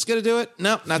 "Is this going to do it?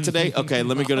 No, not today. Okay,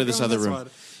 let me go to this other room."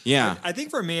 Yeah, I think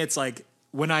for me, it's like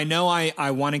when I know I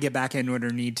want to get back into it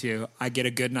or need to, I get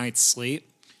a good night's sleep.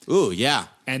 Ooh, yeah.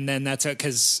 And then that's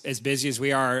because as busy as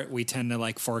we are, we tend to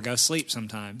like forego sleep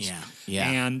sometimes. Yeah.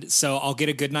 And so I'll get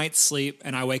a good night's sleep,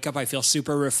 and I wake up, I feel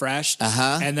super refreshed,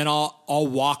 and then I'll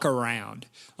walk around,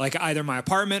 like either my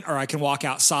apartment or I can walk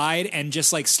outside, and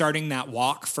just like starting that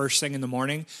walk first thing in the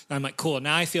morning, I'm like, cool,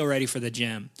 now I feel ready for the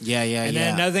gym. Yeah. And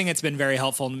then another thing that's been very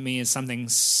helpful to me is something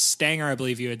Stanger, I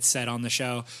believe you had said on the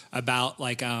show about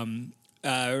like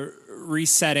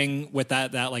resetting with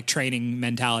that like training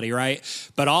mentality, right?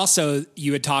 But also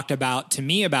you had talked about to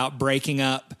me about breaking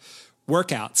up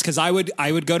workouts, because I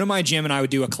would go to my gym and I would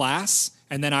do a class,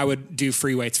 and then I would do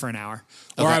free weights for an hour.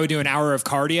 Or I would do an hour of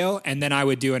cardio, and then I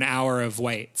would do an hour of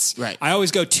weights. Right. I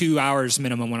always go 2 hours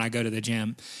minimum when I go to the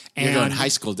gym. And You're going high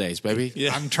school days, baby.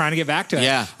 Yeah. I'm trying to get back to it.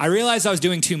 Yeah. I realized I was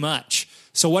doing too much.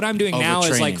 So what I'm doing now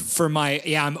is like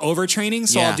I'm overtraining.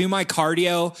 So I'll do my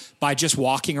cardio by just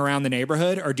walking around the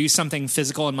neighborhood, or do something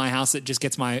physical in my house that just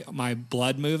gets my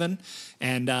blood moving.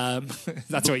 And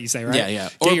that's what you say, right? Yeah.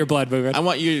 Get your blood moving. I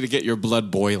want you to get your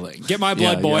blood boiling. Get my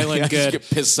blood boiling good.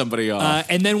 Just piss somebody off.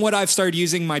 And then what I've started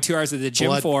using my 2 hours at the gym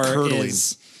Blood for curdling.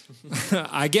 is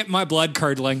I get my blood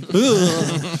curdling.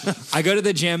 I go to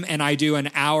the gym and I do an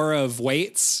hour of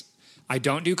weights. I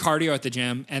don't do cardio at the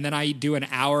gym. And then I do an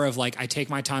hour of like, I take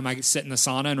my time, I sit in the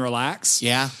sauna and relax.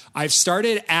 Yeah. I've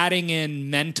started adding in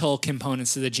mental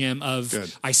components to the gym of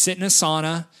Good. I sit in a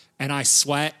sauna and I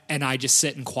sweat and I just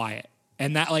sit in quiet.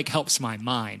 And that like helps my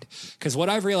mind. Because what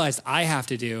I've realized I have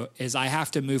to do is I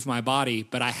have to move my body,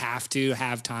 but I have to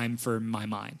have time for my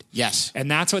mind. Yes.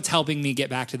 And that's what's helping me get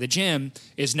back to the gym,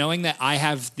 is knowing that I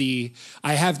have the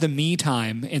me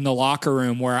time in the locker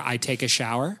room where I take a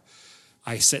shower.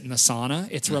 I sit in the sauna.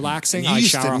 It's relaxing. You I used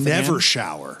shower to off never again.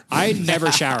 shower. I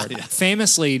never showered.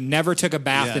 Famously, never took a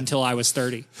bath until I was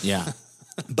 30. Yeah.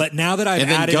 But now that I've And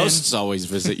then added ghosts always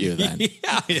visit you then.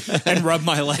 and rub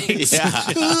my legs.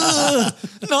 Yeah.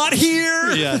 Not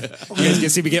here. Yeah. You guys can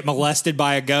see me get molested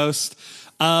by a ghost.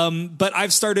 But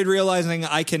I've started realizing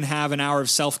I can have an hour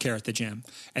of self-care at the gym.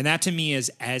 And that to me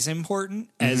is as important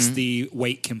as the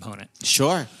weight component.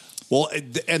 Sure. Well,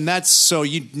 and that's so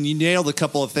you nailed a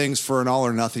couple of things for an all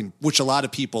or nothing, which a lot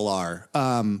of people are.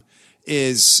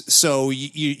 Is so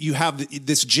you have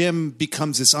this gym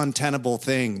becomes this untenable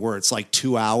thing where it's like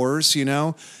 2 hours,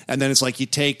 and then it's like you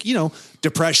take,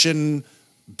 depression,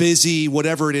 busy,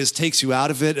 whatever it is, takes you out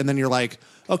of it, and then you're like,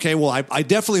 okay, well, I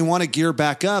definitely want to gear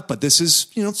back up, but this is,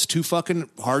 it's 2 fucking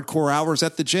hardcore hours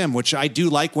at the gym, which I do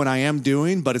like when I am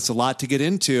doing, but it's a lot to get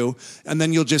into, and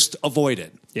then you'll just avoid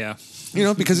it. Yeah.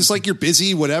 Because it's like you're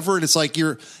busy, whatever. And it's like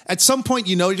you're at some point,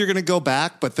 you're going to go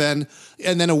back, but then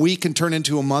a week can turn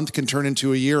into a month, can turn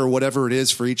into a year, or whatever it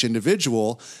is for each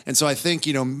individual. And so I think,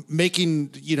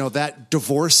 making, that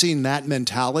divorcing that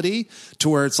mentality to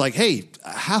where it's like, hey,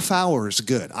 a half hour is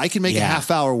good. I can make a half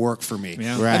hour work for me.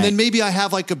 Yeah. Right. And then maybe I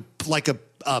have like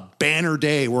a banner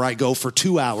day where I go for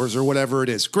 2 hours or whatever it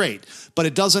is. Great. But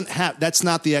it doesn't have, that's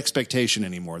not the expectation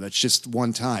anymore. That's just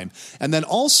one time. And then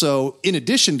also, in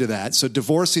addition to that, so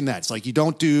divorcing that, it's like you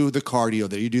don't do the cardio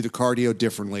there. You do the cardio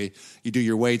differently. You do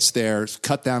your weights there,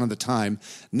 cut down on the time.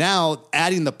 Now,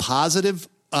 adding the positive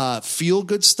feel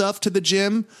good stuff to the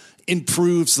gym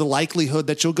improves the likelihood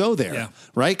that you'll go there,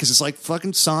 right? Because it's like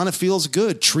fucking sauna feels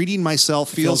good. Treating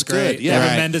myself feels good. Great. Yeah, There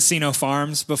right. are Mendocino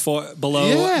Farms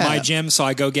below my gym, so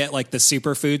I go get like the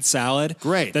superfood salad.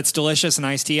 Great. That's delicious and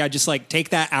iced tea. I just like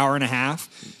take that hour and a half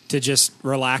to just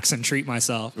relax and treat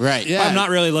myself. Right. Yeah. I'm not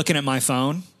really looking at my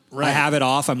phone. Right. I have it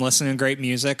off. I'm listening to great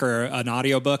music or an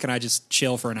audiobook, and I just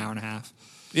chill for an hour and a half.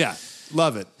 Yeah,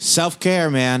 love it. Self-care,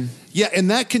 man. Yeah,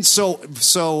 and that can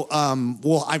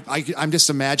well, I'm just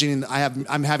imagining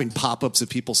I'm having pop-ups of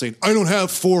people saying I don't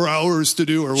have 4 hours to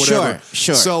do or whatever.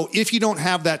 Sure. So if you don't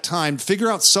have that time,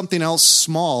 figure out something else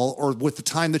small or with the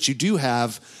time that you do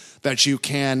have that you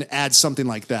can add something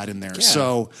like that in there. Yeah.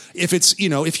 So if it's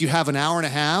if you have an hour and a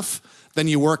half, then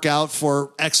you work out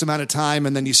for X amount of time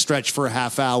and then you stretch for a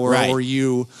half hour, Right. or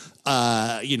you.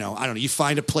 I don't know. You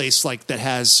find a place like that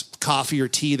has coffee or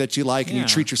tea that you like, and you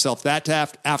treat yourself that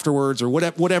afterwards, or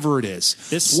whatever it is.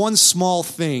 This one small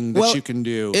thing that you can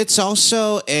do. It's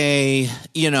also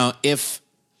if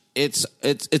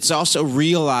it's also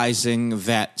realizing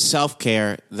that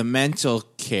self-care, the mental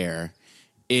care,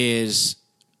 is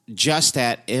just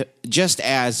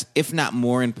as, if not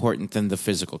more important than the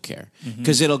physical care,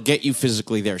 because it'll get you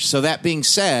physically there. So that being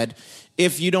said,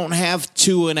 if you don't have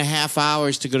 2.5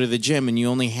 hours to go to the gym and you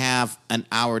only have an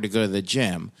hour to go to the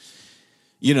gym,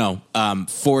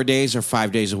 4 days or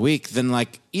 5 days a week, then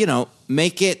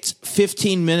make it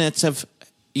 15 minutes of,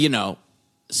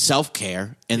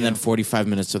 self-care and then 45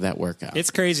 minutes of that workout.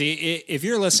 It's crazy. If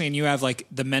you're listening, you have like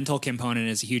the mental component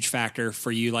is a huge factor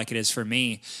for you like it is for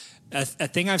me. A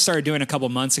thing I've started doing a couple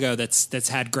months ago that's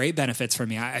had great benefits for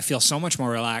me. I feel so much more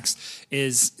relaxed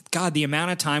is, God, the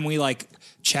amount of time we like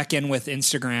check in with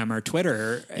Instagram or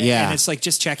Twitter. Yeah. And it's like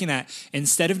just checking that.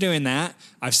 Instead of doing that,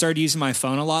 I've started using my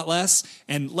phone a lot less.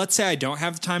 And let's say I don't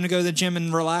have time to go to the gym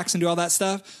and relax and do all that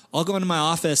stuff. I'll go into my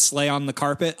office, lay on the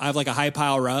carpet. I have like a high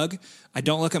pile rug. I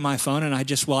don't look at my phone, and I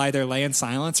just will either lay in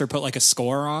silence or put like a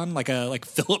score on, like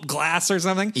Philip Glass or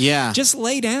something. Yeah. Just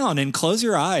lay down and close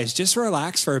your eyes. Just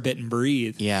relax for a bit and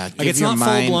breathe. Yeah. Like it's not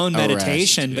full blown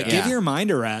meditation, rest. but give your mind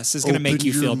a rest. It's going to make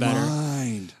you feel better.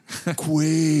 Mind.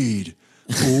 Quaid.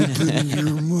 Open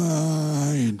your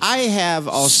mind. I have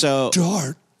also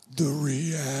Start the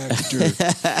reactor.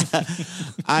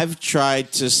 I've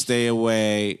tried to stay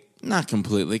away, not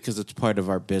completely, because it's part of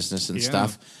our business and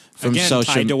stuff. From Again,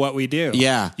 social, tied to what we do.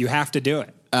 Yeah. You have to do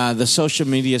it. The social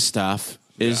media stuff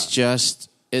is just,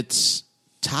 it's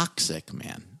toxic,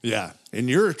 man. Yeah. And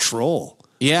you're a troll.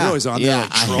 Yeah. You're always on there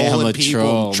like, I trolling am a people,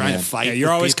 troll, trying man. to fight. Yeah, you're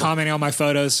with always people. commenting on my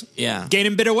photos. Yeah.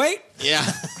 Gaining a bit of weight? Yeah.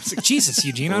 It's like, Jesus,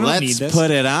 Eugene, I don't need Let's this.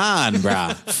 put it on,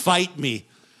 bro. Fight me.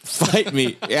 Fight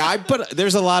me. Yeah,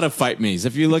 there's a lot of fight me's.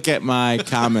 If you look at my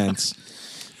comments,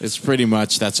 it's pretty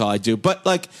much that's all I do. But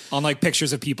like on like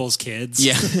pictures of people's kids.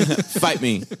 yeah, fight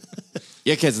me.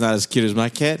 Your kid's not as cute as my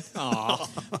kid. Aw.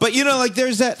 But you know, like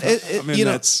there's that. You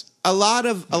know, that's a lot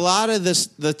of this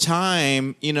the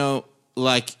time. You know,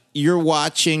 like you're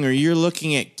watching or you're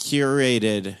looking at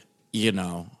curated.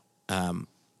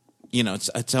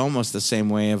 It's almost the same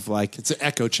way of like it's an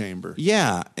echo chamber.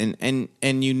 Yeah,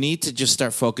 and you need to just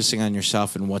start focusing on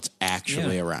yourself and what's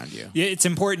actually around you. Yeah, it's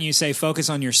important you say focus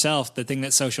on yourself, the thing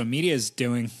that social media is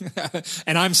doing.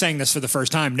 And I'm saying this for the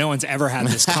first time. No one's ever had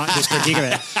this critique of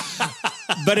it.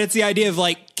 But it's the idea of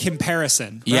like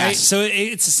comparison, right? Yes. So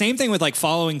it's the same thing with like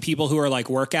following people who are like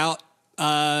workout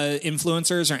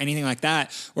influencers or anything like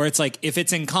that, where it's like if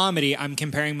it's in comedy, I'm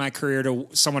comparing my career to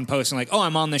someone posting like, oh,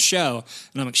 I'm on this show,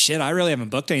 and I'm like, shit, I really haven't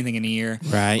booked anything in a year,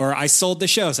 right? Or I sold the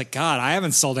show. It's like, God, I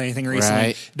haven't sold anything recently.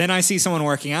 Right. Then I see someone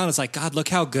working out. It's like, God, look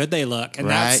how good they look, and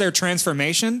that's their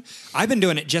transformation. I've been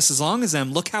doing it just as long as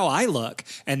them. Look how I look,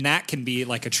 and that can be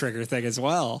like a trigger thing as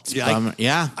well.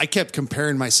 Yeah, I kept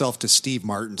comparing myself to Steve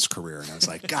Martin's career, and I was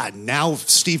like, God, now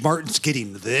Steve Martin's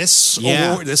getting this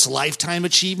award, this Lifetime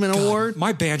Achievement Award.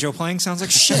 My banjo playing sounds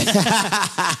like shit.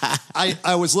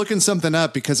 I was looking something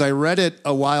up because I read it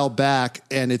a while back,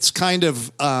 and it's kind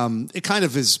of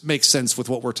makes sense with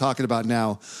what we're talking about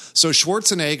now. So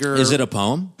Schwarzenegger, is it a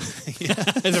poem?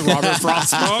 Is it Robert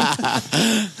Frost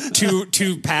poem?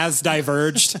 Two paths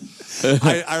diverged.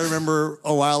 I remember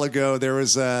a while ago there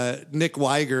was Nick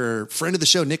Weiger, friend of the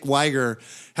show. Nick Weiger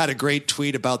had a great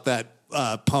tweet about that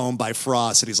poem by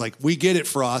Frost, and he's like, "We get it,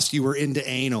 Frost. You were into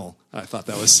anal." I thought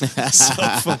that was so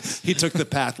fun. He took the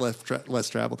path less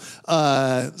traveled.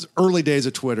 Early days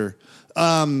of Twitter.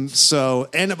 And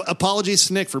apologies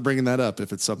to Nick for bringing that up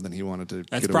if it's something he wanted to.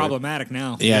 That's get problematic away.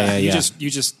 now. Yeah. You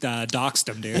just doxed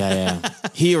him, dude. Yeah.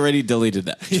 He already deleted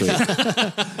that tweet.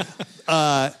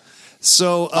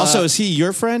 Also, is he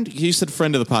your friend? You said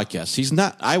friend of the podcast. He's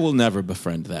not. I will never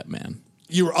befriend that man.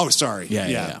 You were. Oh, sorry.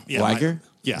 Yeah. Weiger?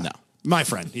 No. No. My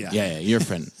friend. Yeah. Your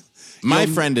friend. My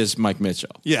friend is Mike Mitchell.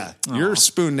 Yeah. You're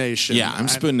Spoon Nation. Yeah, I'm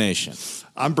Spoon Nation.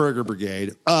 I'm Burger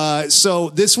Brigade.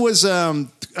 So this was from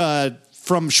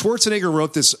Schwarzenegger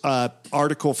wrote this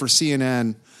article for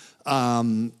CNN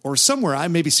or somewhere.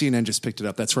 Maybe CNN just picked it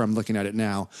up. That's where I'm looking at it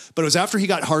now. But it was after he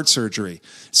got heart surgery.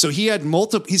 So he's had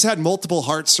multiple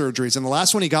heart surgeries, and the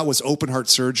last one he got was open heart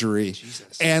surgery.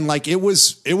 Jesus. And like it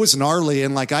was gnarly.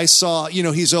 And like I saw,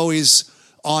 he's always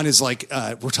on his like,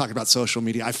 we're talking about social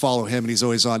media. I follow him, and he's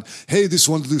always on, hey, just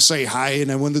wanted to say hi,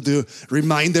 and I wanted to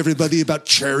remind everybody about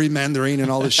cherry mandarin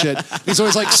and all this shit. He's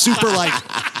always like super like,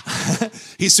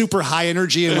 he's super high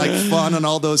energy and like fun and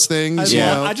all those things.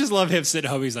 I just love him sitting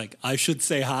home. He's like, I should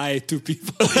say hi to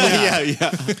people.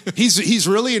 Yeah. He's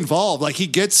really involved. Like he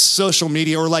gets social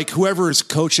media, or like whoever is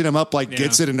coaching him up, like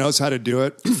gets it and knows how to do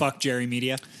it. Fuck Jerry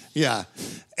Media. Yeah.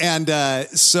 And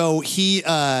so he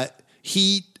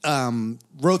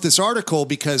wrote this article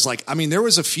because there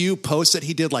was a few posts that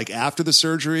he did like after the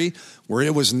surgery where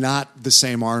it was not the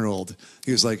same Arnold.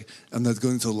 He was like, I'm not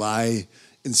going to lie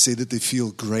and say that they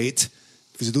feel great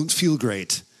because they don't feel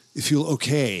great. They feel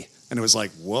okay. And it was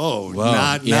like, whoa.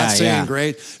 Not saying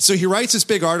great. So he writes this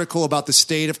big article about the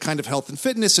state of kind of health and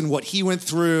fitness and what he went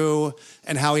through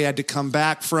and how he had to come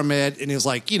back from it. And he was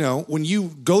like, when you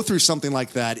go through something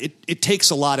like that, it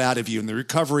takes a lot out of you, and the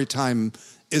recovery time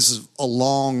is a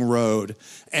long road,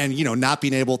 and not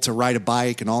being able to ride a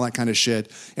bike and all that kind of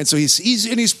shit. And so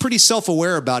he's pretty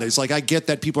self-aware about it. It's like, I get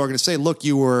that people are going to say, look,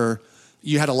 you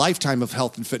had a lifetime of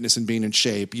health and fitness and being in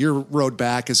shape. Your road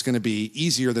back is going to be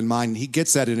easier than mine. He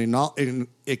gets that and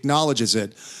acknowledges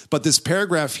it. But this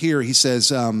paragraph here, he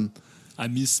says, I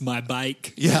miss my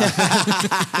bike. Yeah.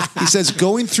 He says,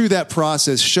 going through that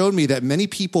process showed me that many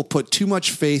people put too much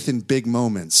faith in big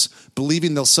moments,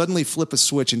 believing they'll suddenly flip a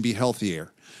switch and be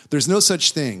healthier. There's no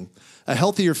such thing. A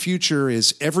healthier future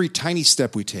is every tiny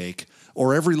step we take,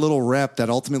 or every little rep that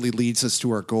ultimately leads us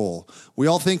to our goal. We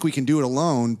all think we can do it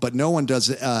alone, but no one does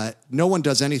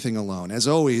anything alone. As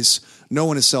always, no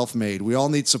one is self-made. We all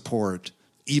need support.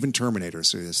 Even Terminator,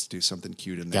 so he has to do something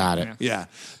cute in there. Got it. Yeah.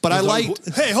 But I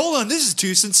liked... Hey, hold on. This is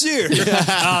too sincere.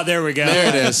 Oh, there we go. There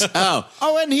it is.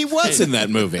 Oh, and he was in that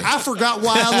movie. I forgot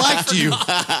why I liked you.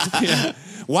 Yeah.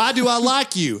 Why do I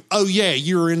like you? Oh, yeah,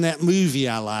 you were in that movie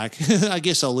I like. I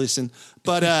guess I'll listen.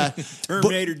 But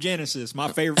Terminator Genesis,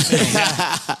 my favorite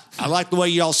film. I like the way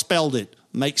y'all spelled it.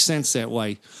 Makes sense that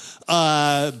way.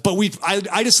 But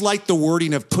I just like the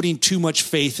wording of putting too much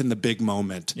faith in the big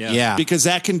moment. Yeah. Because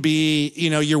that can be,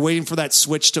 you're waiting for that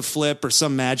switch to flip or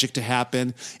some magic to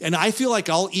happen. And I feel like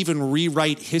I'll even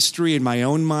rewrite history in my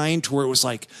own mind to where it was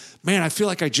like, man, I feel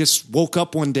like I just woke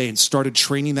up one day and started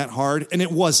training that hard. And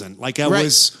it wasn't. Like I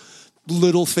was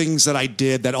little things that I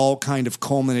did that all kind of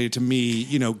culminated to me,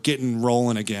 getting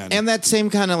rolling again. And that same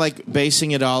kind of like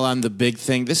basing it all on the big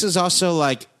thing. This is also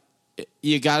like,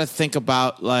 you got to think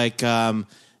about like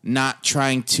not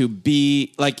trying to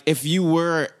be like if you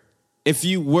were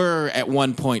at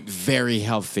one point very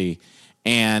healthy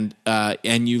and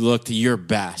you looked your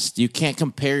best, you can't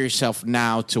compare yourself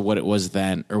now to what it was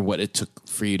then or what it took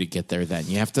for you to get there then.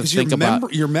 You have to think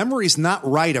about your memory's not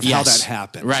right of how that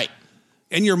happened. Right.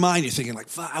 In your mind, you're thinking like,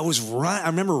 I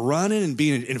remember running and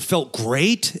and it felt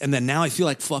great. And then now I feel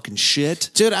like fucking shit.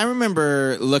 Dude, I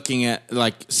remember looking at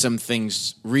like some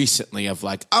things recently of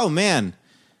like, oh man,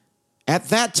 at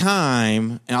that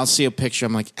time, and I'll see a picture.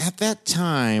 I'm like, at that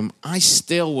time, I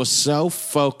still was so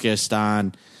focused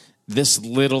on this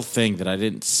little thing that I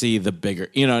didn't see the bigger,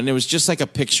 and it was just like a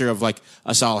picture of like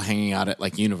us all hanging out at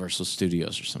like Universal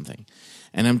Studios or something.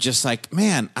 And I'm just like,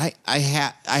 man, I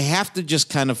have to just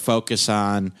kind of focus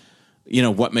on,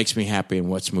 what makes me happy and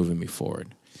what's moving me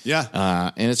forward.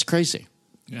 Yeah. And it's crazy.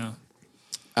 Yeah.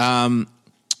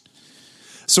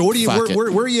 So what are you?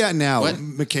 Where are you at now,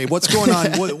 McCabe? What's going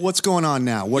on? What's going on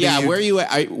now? Where are you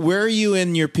at? Where are you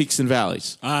in your peaks and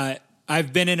valleys?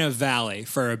 I've been in a valley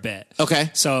for a bit. Okay.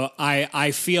 So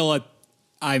I feel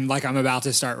I'm about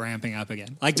to start ramping up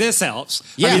again. Like this helps.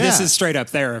 Yeah. I mean, this is straight up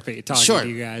therapy talking Sure. to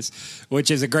you guys,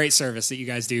 which is a great service that you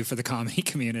guys do for the comedy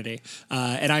community.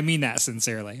 And I mean that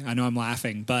sincerely. I know I'm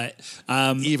laughing, but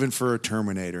even for a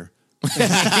Terminator.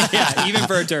 Yeah, even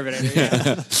for a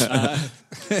Terminator. Yeah.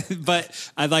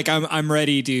 But I'm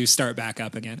ready to start back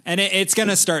up again, and it's going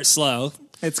to start slow.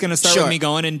 It's going to start with me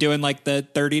going and doing like the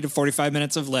 30 to 45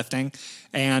 minutes of lifting,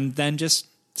 and then just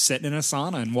sitting in a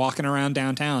sauna and walking around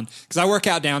downtown because I work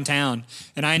out downtown,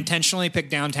 and I intentionally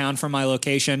pick downtown for my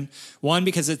location. One,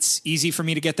 because it's easy for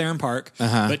me to get there and park,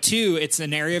 but two, it's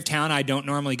an area of town I don't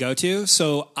normally go to,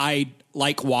 so I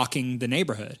like walking the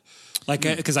neighborhood. Like,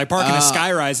 because I park in a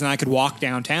skyrise and I could walk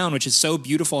downtown, which is so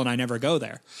beautiful, and I never go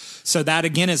there. So that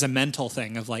again is a mental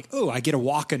thing of like, oh, I get to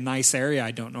walk a nice area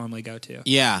I don't normally go to.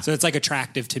 Yeah. So it's like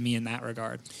attractive to me in that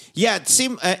regard. Yeah,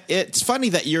 it's funny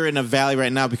that you're in a valley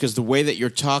right now because the way that you're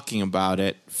talking about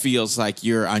it feels like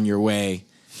you're on your way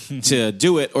to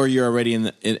do it, or you're already in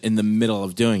the middle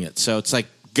of doing it. So it's like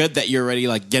good that you're already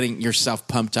like getting yourself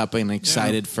pumped up and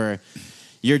excited for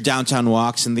your downtown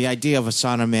walks, and the idea of a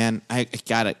sauna, man. I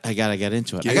gotta get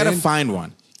into it. I gotta find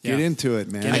one. Get into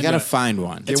it, man. I gotta find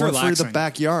one. Get one for the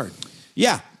backyard.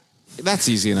 Yeah, that's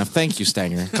easy enough. Thank you,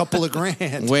 Stanger. Couple of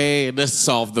grand. Way to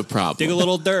solve the problem. Dig a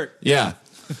little dirt. Yeah.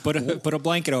 Put a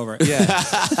blanket over it.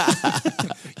 Yeah.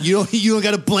 you don't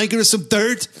got a blanket or some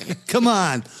dirt? Come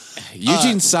on.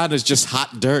 Eugene's sauna is just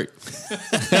hot dirt.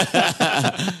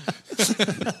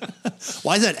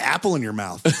 Why is that apple in your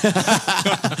mouth? It's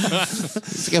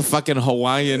like a fucking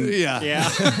Hawaiian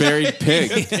buried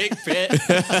pig. Pig pit.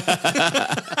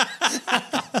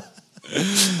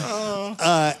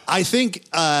 I think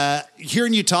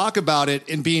hearing you talk about it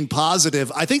and being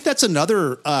positive, I think that's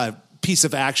another piece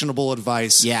of actionable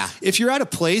advice. Yeah. If you're at a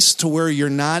place to where you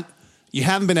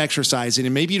haven't been exercising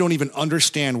and maybe you don't even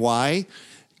understand why,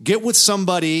 Get with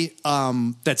somebody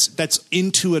that's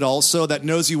into it also, that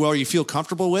knows you well, you feel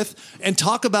comfortable with, and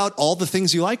talk about all the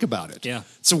things you like about it. Yeah.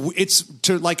 So it's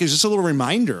just a little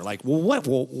reminder, like,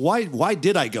 why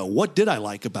did I go? What did I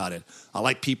like about it? I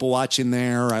liked people watching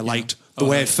there. I liked the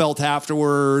way I felt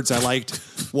afterwards. I liked,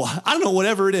 I don't know,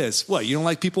 whatever it is. What, you don't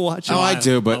like people watching? Oh, I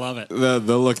do, but I love it.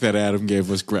 The look that Adam gave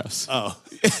was gross. Oh.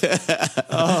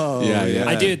 Yeah.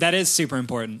 I do. That is super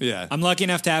important. Yeah. I'm lucky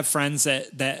enough to have friends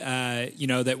that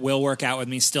that will work out with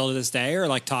me still to this day, or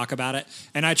like talk about it.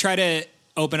 And I try to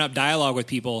open up dialogue with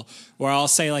people where I'll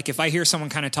say, like, if I hear someone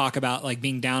kind of talk about like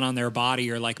being down on their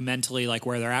body or like mentally, like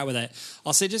where they're at with it,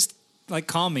 I'll say, just like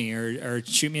call me or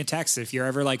shoot me a text if you're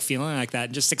ever like feeling like that,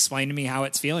 and just explain to me how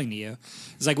it's feeling to you.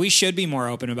 It's like, we should be more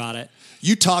open about it.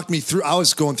 You talked me through, I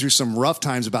was going through some rough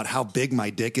times about how big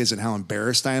my dick is and how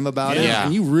embarrassed I am about it. Yeah.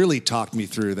 And you really talked me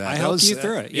through that. I helped you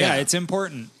through it. Yeah, it's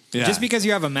important. Yeah. Just because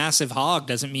you have a massive hog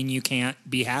doesn't mean you can't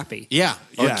be happy. Yeah,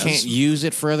 or Yeah. can't use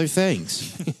it for other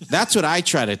things. That's what I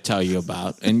try to tell you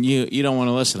about, and you don't want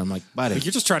to listen. I'm like, buddy,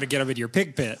 You're just trying to get up in your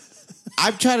pig pit.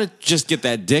 I'm trying to just get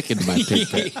that dick into my pig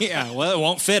pit. Yeah, well, it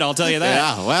won't fit. I'll tell you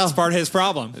that. Yeah, well, it's part of his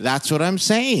problem. That's what I'm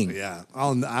saying. Yeah.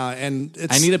 And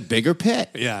it's, I need a bigger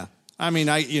pit. yeah. I mean,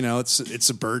 it's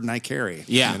a burden I carry.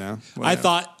 Yeah. You know? I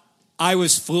thought I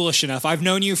was foolish enough. I've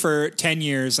known you for 10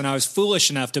 years, and I was foolish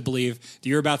enough to believe that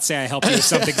you were about to say I helped you with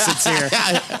something sincere,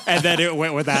 and then it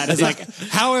went with that. It's like,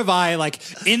 how have I, like,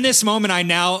 in this moment, I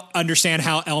now understand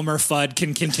how Elmer Fudd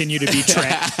can continue to be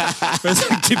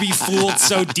tricked, to be fooled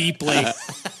so deeply.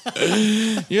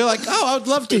 You're like, oh, I would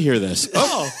love to hear this.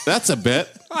 Oh, that's a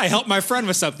bit. I helped my friend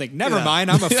with something. Never mind,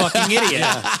 I'm a fucking idiot.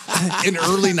 An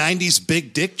early 90s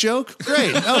big dick joke?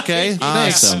 Great. Okay.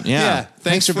 Thanks. Awesome. Yeah.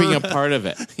 Thanks for being a part. part of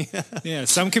it. Yeah,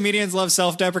 some comedians love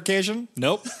self-deprecation.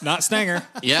 Nope, not Stanger.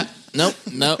 Yeah. Nope.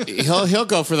 He'll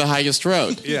go for the highest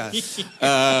road. Yeah.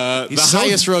 The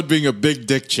highest road being a big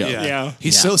dick joke. Yeah.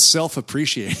 He's so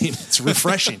self-appreciating. It's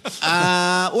refreshing.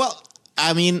 Well,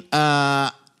 I mean,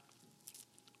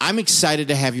 I'm excited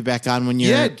to have you back on when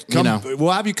you're,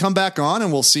 we'll have you come back on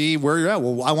and we'll see where you're at.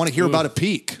 Well, I want to hear about a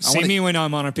peak. See me when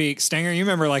I'm on a peak. Stanger, you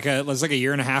remember it was like a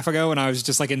year and a half ago when I was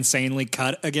just like insanely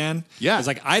cut again? Yeah. It's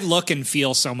like I look and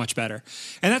feel so much better.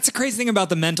 And that's the crazy thing about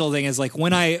the mental thing is like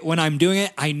when I'm doing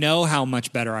it, I know how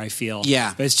much better I feel.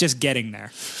 Yeah. But it's just getting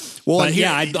there. Well, but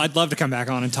yeah, I'd love to come back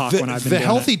on and talk when I've been doing the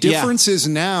healthy it. difference is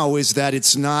now is that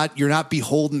you're not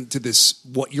beholden to this,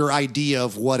 what your idea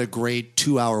of what a great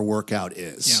 2-hour workout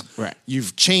is. Yeah. Right.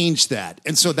 You've changed that.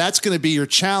 And so that's going to be your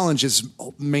challenge, is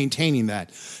maintaining that.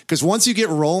 Because once you get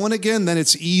rolling again, then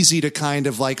it's easy to kind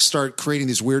of like start creating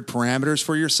these weird parameters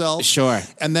for yourself. Sure.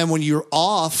 And then when you're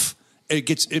off,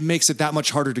 it makes it that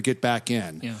much harder to get back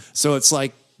in. Yeah. So it's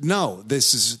like, no,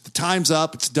 the time's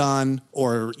up, it's done,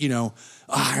 or,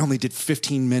 I only did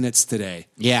 15 minutes today.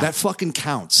 Yeah. That fucking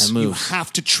counts. That moves. You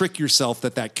have to trick yourself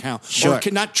that counts. Sure.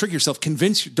 Or not trick yourself,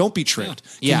 don't be tricked.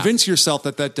 Yeah. Convince yourself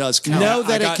that does count. Know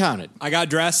that it counted. I got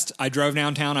dressed. I drove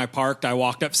downtown. I parked. I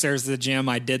walked upstairs to the gym.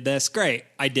 I did this. Great.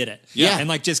 I did it. Yeah. And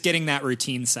like just getting that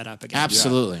routine set up again.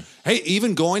 Absolutely. Hey,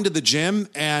 even going to the gym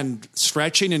and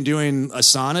stretching and doing a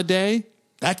sauna day,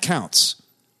 that counts.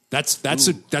 That's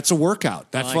a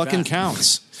workout. That like fucking that.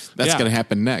 counts. That's going to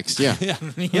happen next. Yeah.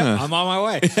 Yeah, I'm on my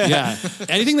way. Yeah.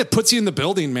 Anything that puts you in the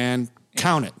building, man,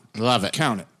 count it. Love it.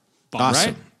 Count it.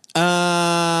 Awesome.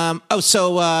 Right?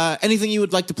 So anything you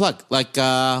would like to plug? Like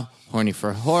Horny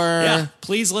for Horror? Yeah.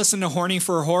 Please listen to Horny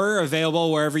for Horror,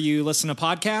 available wherever you listen to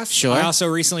podcasts. Sure. I also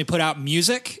recently put out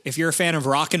music. If you're a fan of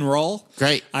rock and roll,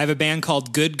 Great. I have a band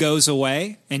called Good Goes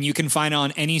Away, and you can find it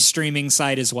on any streaming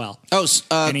site as well. Oh,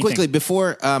 Anything. quickly,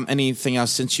 before anything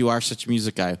else, since you are such a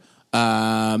music guy,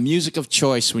 music of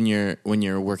choice when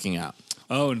you're working out.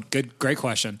 Oh, great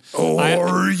question.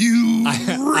 Are you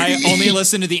I only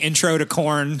listen to the intro to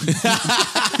Korn.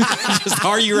 Just,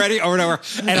 are you ready? Over and over.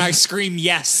 And I scream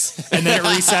yes. And then it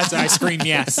resets and I scream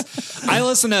yes. I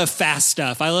listen to fast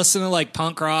stuff. I listen to like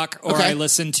punk rock, or Okay. I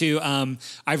listen to,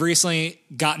 I've recently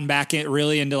gotten back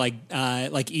really into like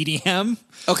EDM.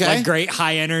 Okay. Like great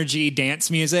high energy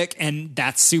dance music. And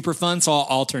that's super fun. So I'll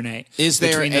alternate. Is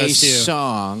there between a those two.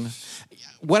 song?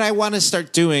 What I want to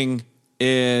start doing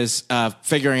is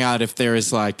figuring out if there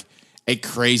is like a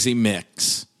crazy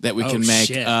mix that we can make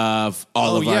shit. of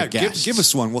all of our guests. Give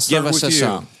us one. We'll start Give us with a you.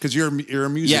 song. Because you're a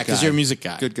music guy. Yeah, 'cause you're a music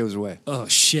guy. Good goes away. Oh,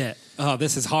 shit. Oh,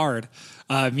 this is hard.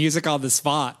 Music on the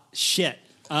spot. Shit.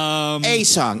 A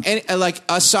song, like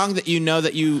a song that you know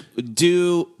that you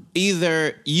do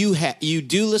either you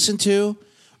do listen to,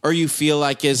 or you feel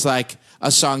like is like a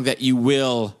song that you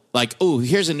will like, oh,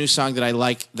 here's a new song that I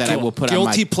like that I will put on my...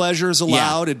 Guilty pleasures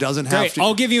allowed. It doesn't have to...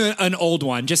 I'll give you an old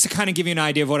one just to kind of give you an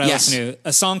idea of what I listen to.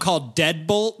 A song called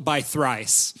Deadbolt by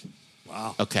Thrice.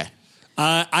 Wow. Okay.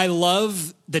 I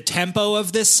love the tempo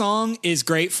of this song is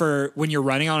great for when you're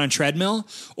running on a treadmill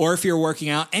or if you're working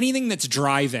out, anything that's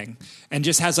driving and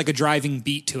just has like a driving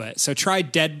beat to it. So try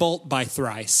Deadbolt by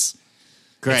Thrice.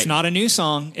 Great. It's not a new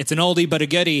song. It's an oldie but a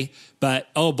goodie, but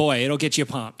oh boy, it'll get you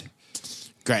pumped.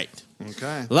 Great.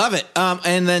 Okay. Love it.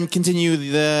 And then continue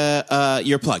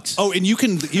your plugs. Oh, and you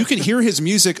can hear his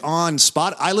music on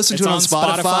Spot. I listen to it on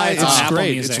Spotify. It's on Apple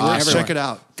great. Music. It's great. Check it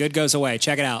out. Good goes away.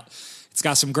 Check it out. It's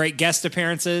got some great guest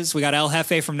appearances. We got El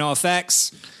Jefe from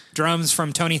NoFX, drums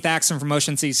from Tony Thaxton from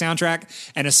Motion City Soundtrack,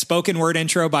 and a spoken word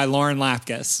intro by Lauren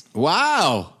Lapkus.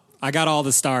 Wow. I got all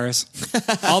the stars.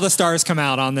 All the stars come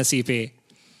out on this EP.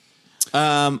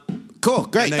 Cool.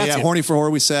 Great. And then, Horny for Horror,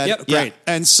 we said. Yep. Great.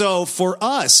 Yeah. And so for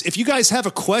us, if you guys have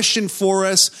a question for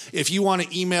us, if you want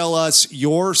to email us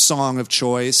your song of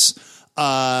choice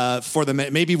for the...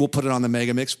 Maybe we'll put it on the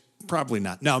Mega Mix. Probably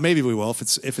not. No, maybe we will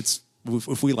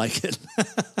if we like it.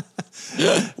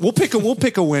 We'll pick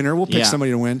a winner. We'll pick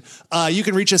somebody to win. You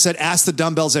can reach us at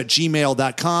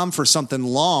askthedumbbells@gmail.com for something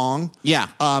long. Yeah.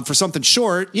 For something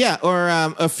short. Yeah.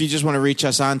 Or if you just want to reach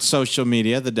us on social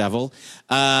media, the devil,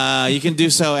 you can do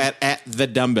so at the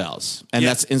Dumbbells. And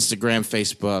that's Instagram,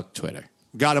 Facebook, Twitter.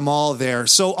 Got them all there.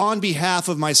 So on behalf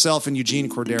of myself and Eugene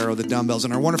Cordero, the Dumbbells,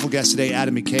 and our wonderful guest today,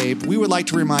 Adam McCabe, we would like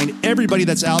to remind everybody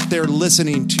that's out there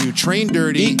listening to train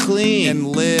dirty, be clean, and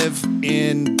live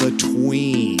in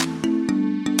between.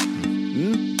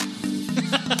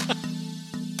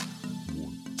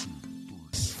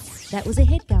 That was a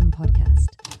HeadGum podcast.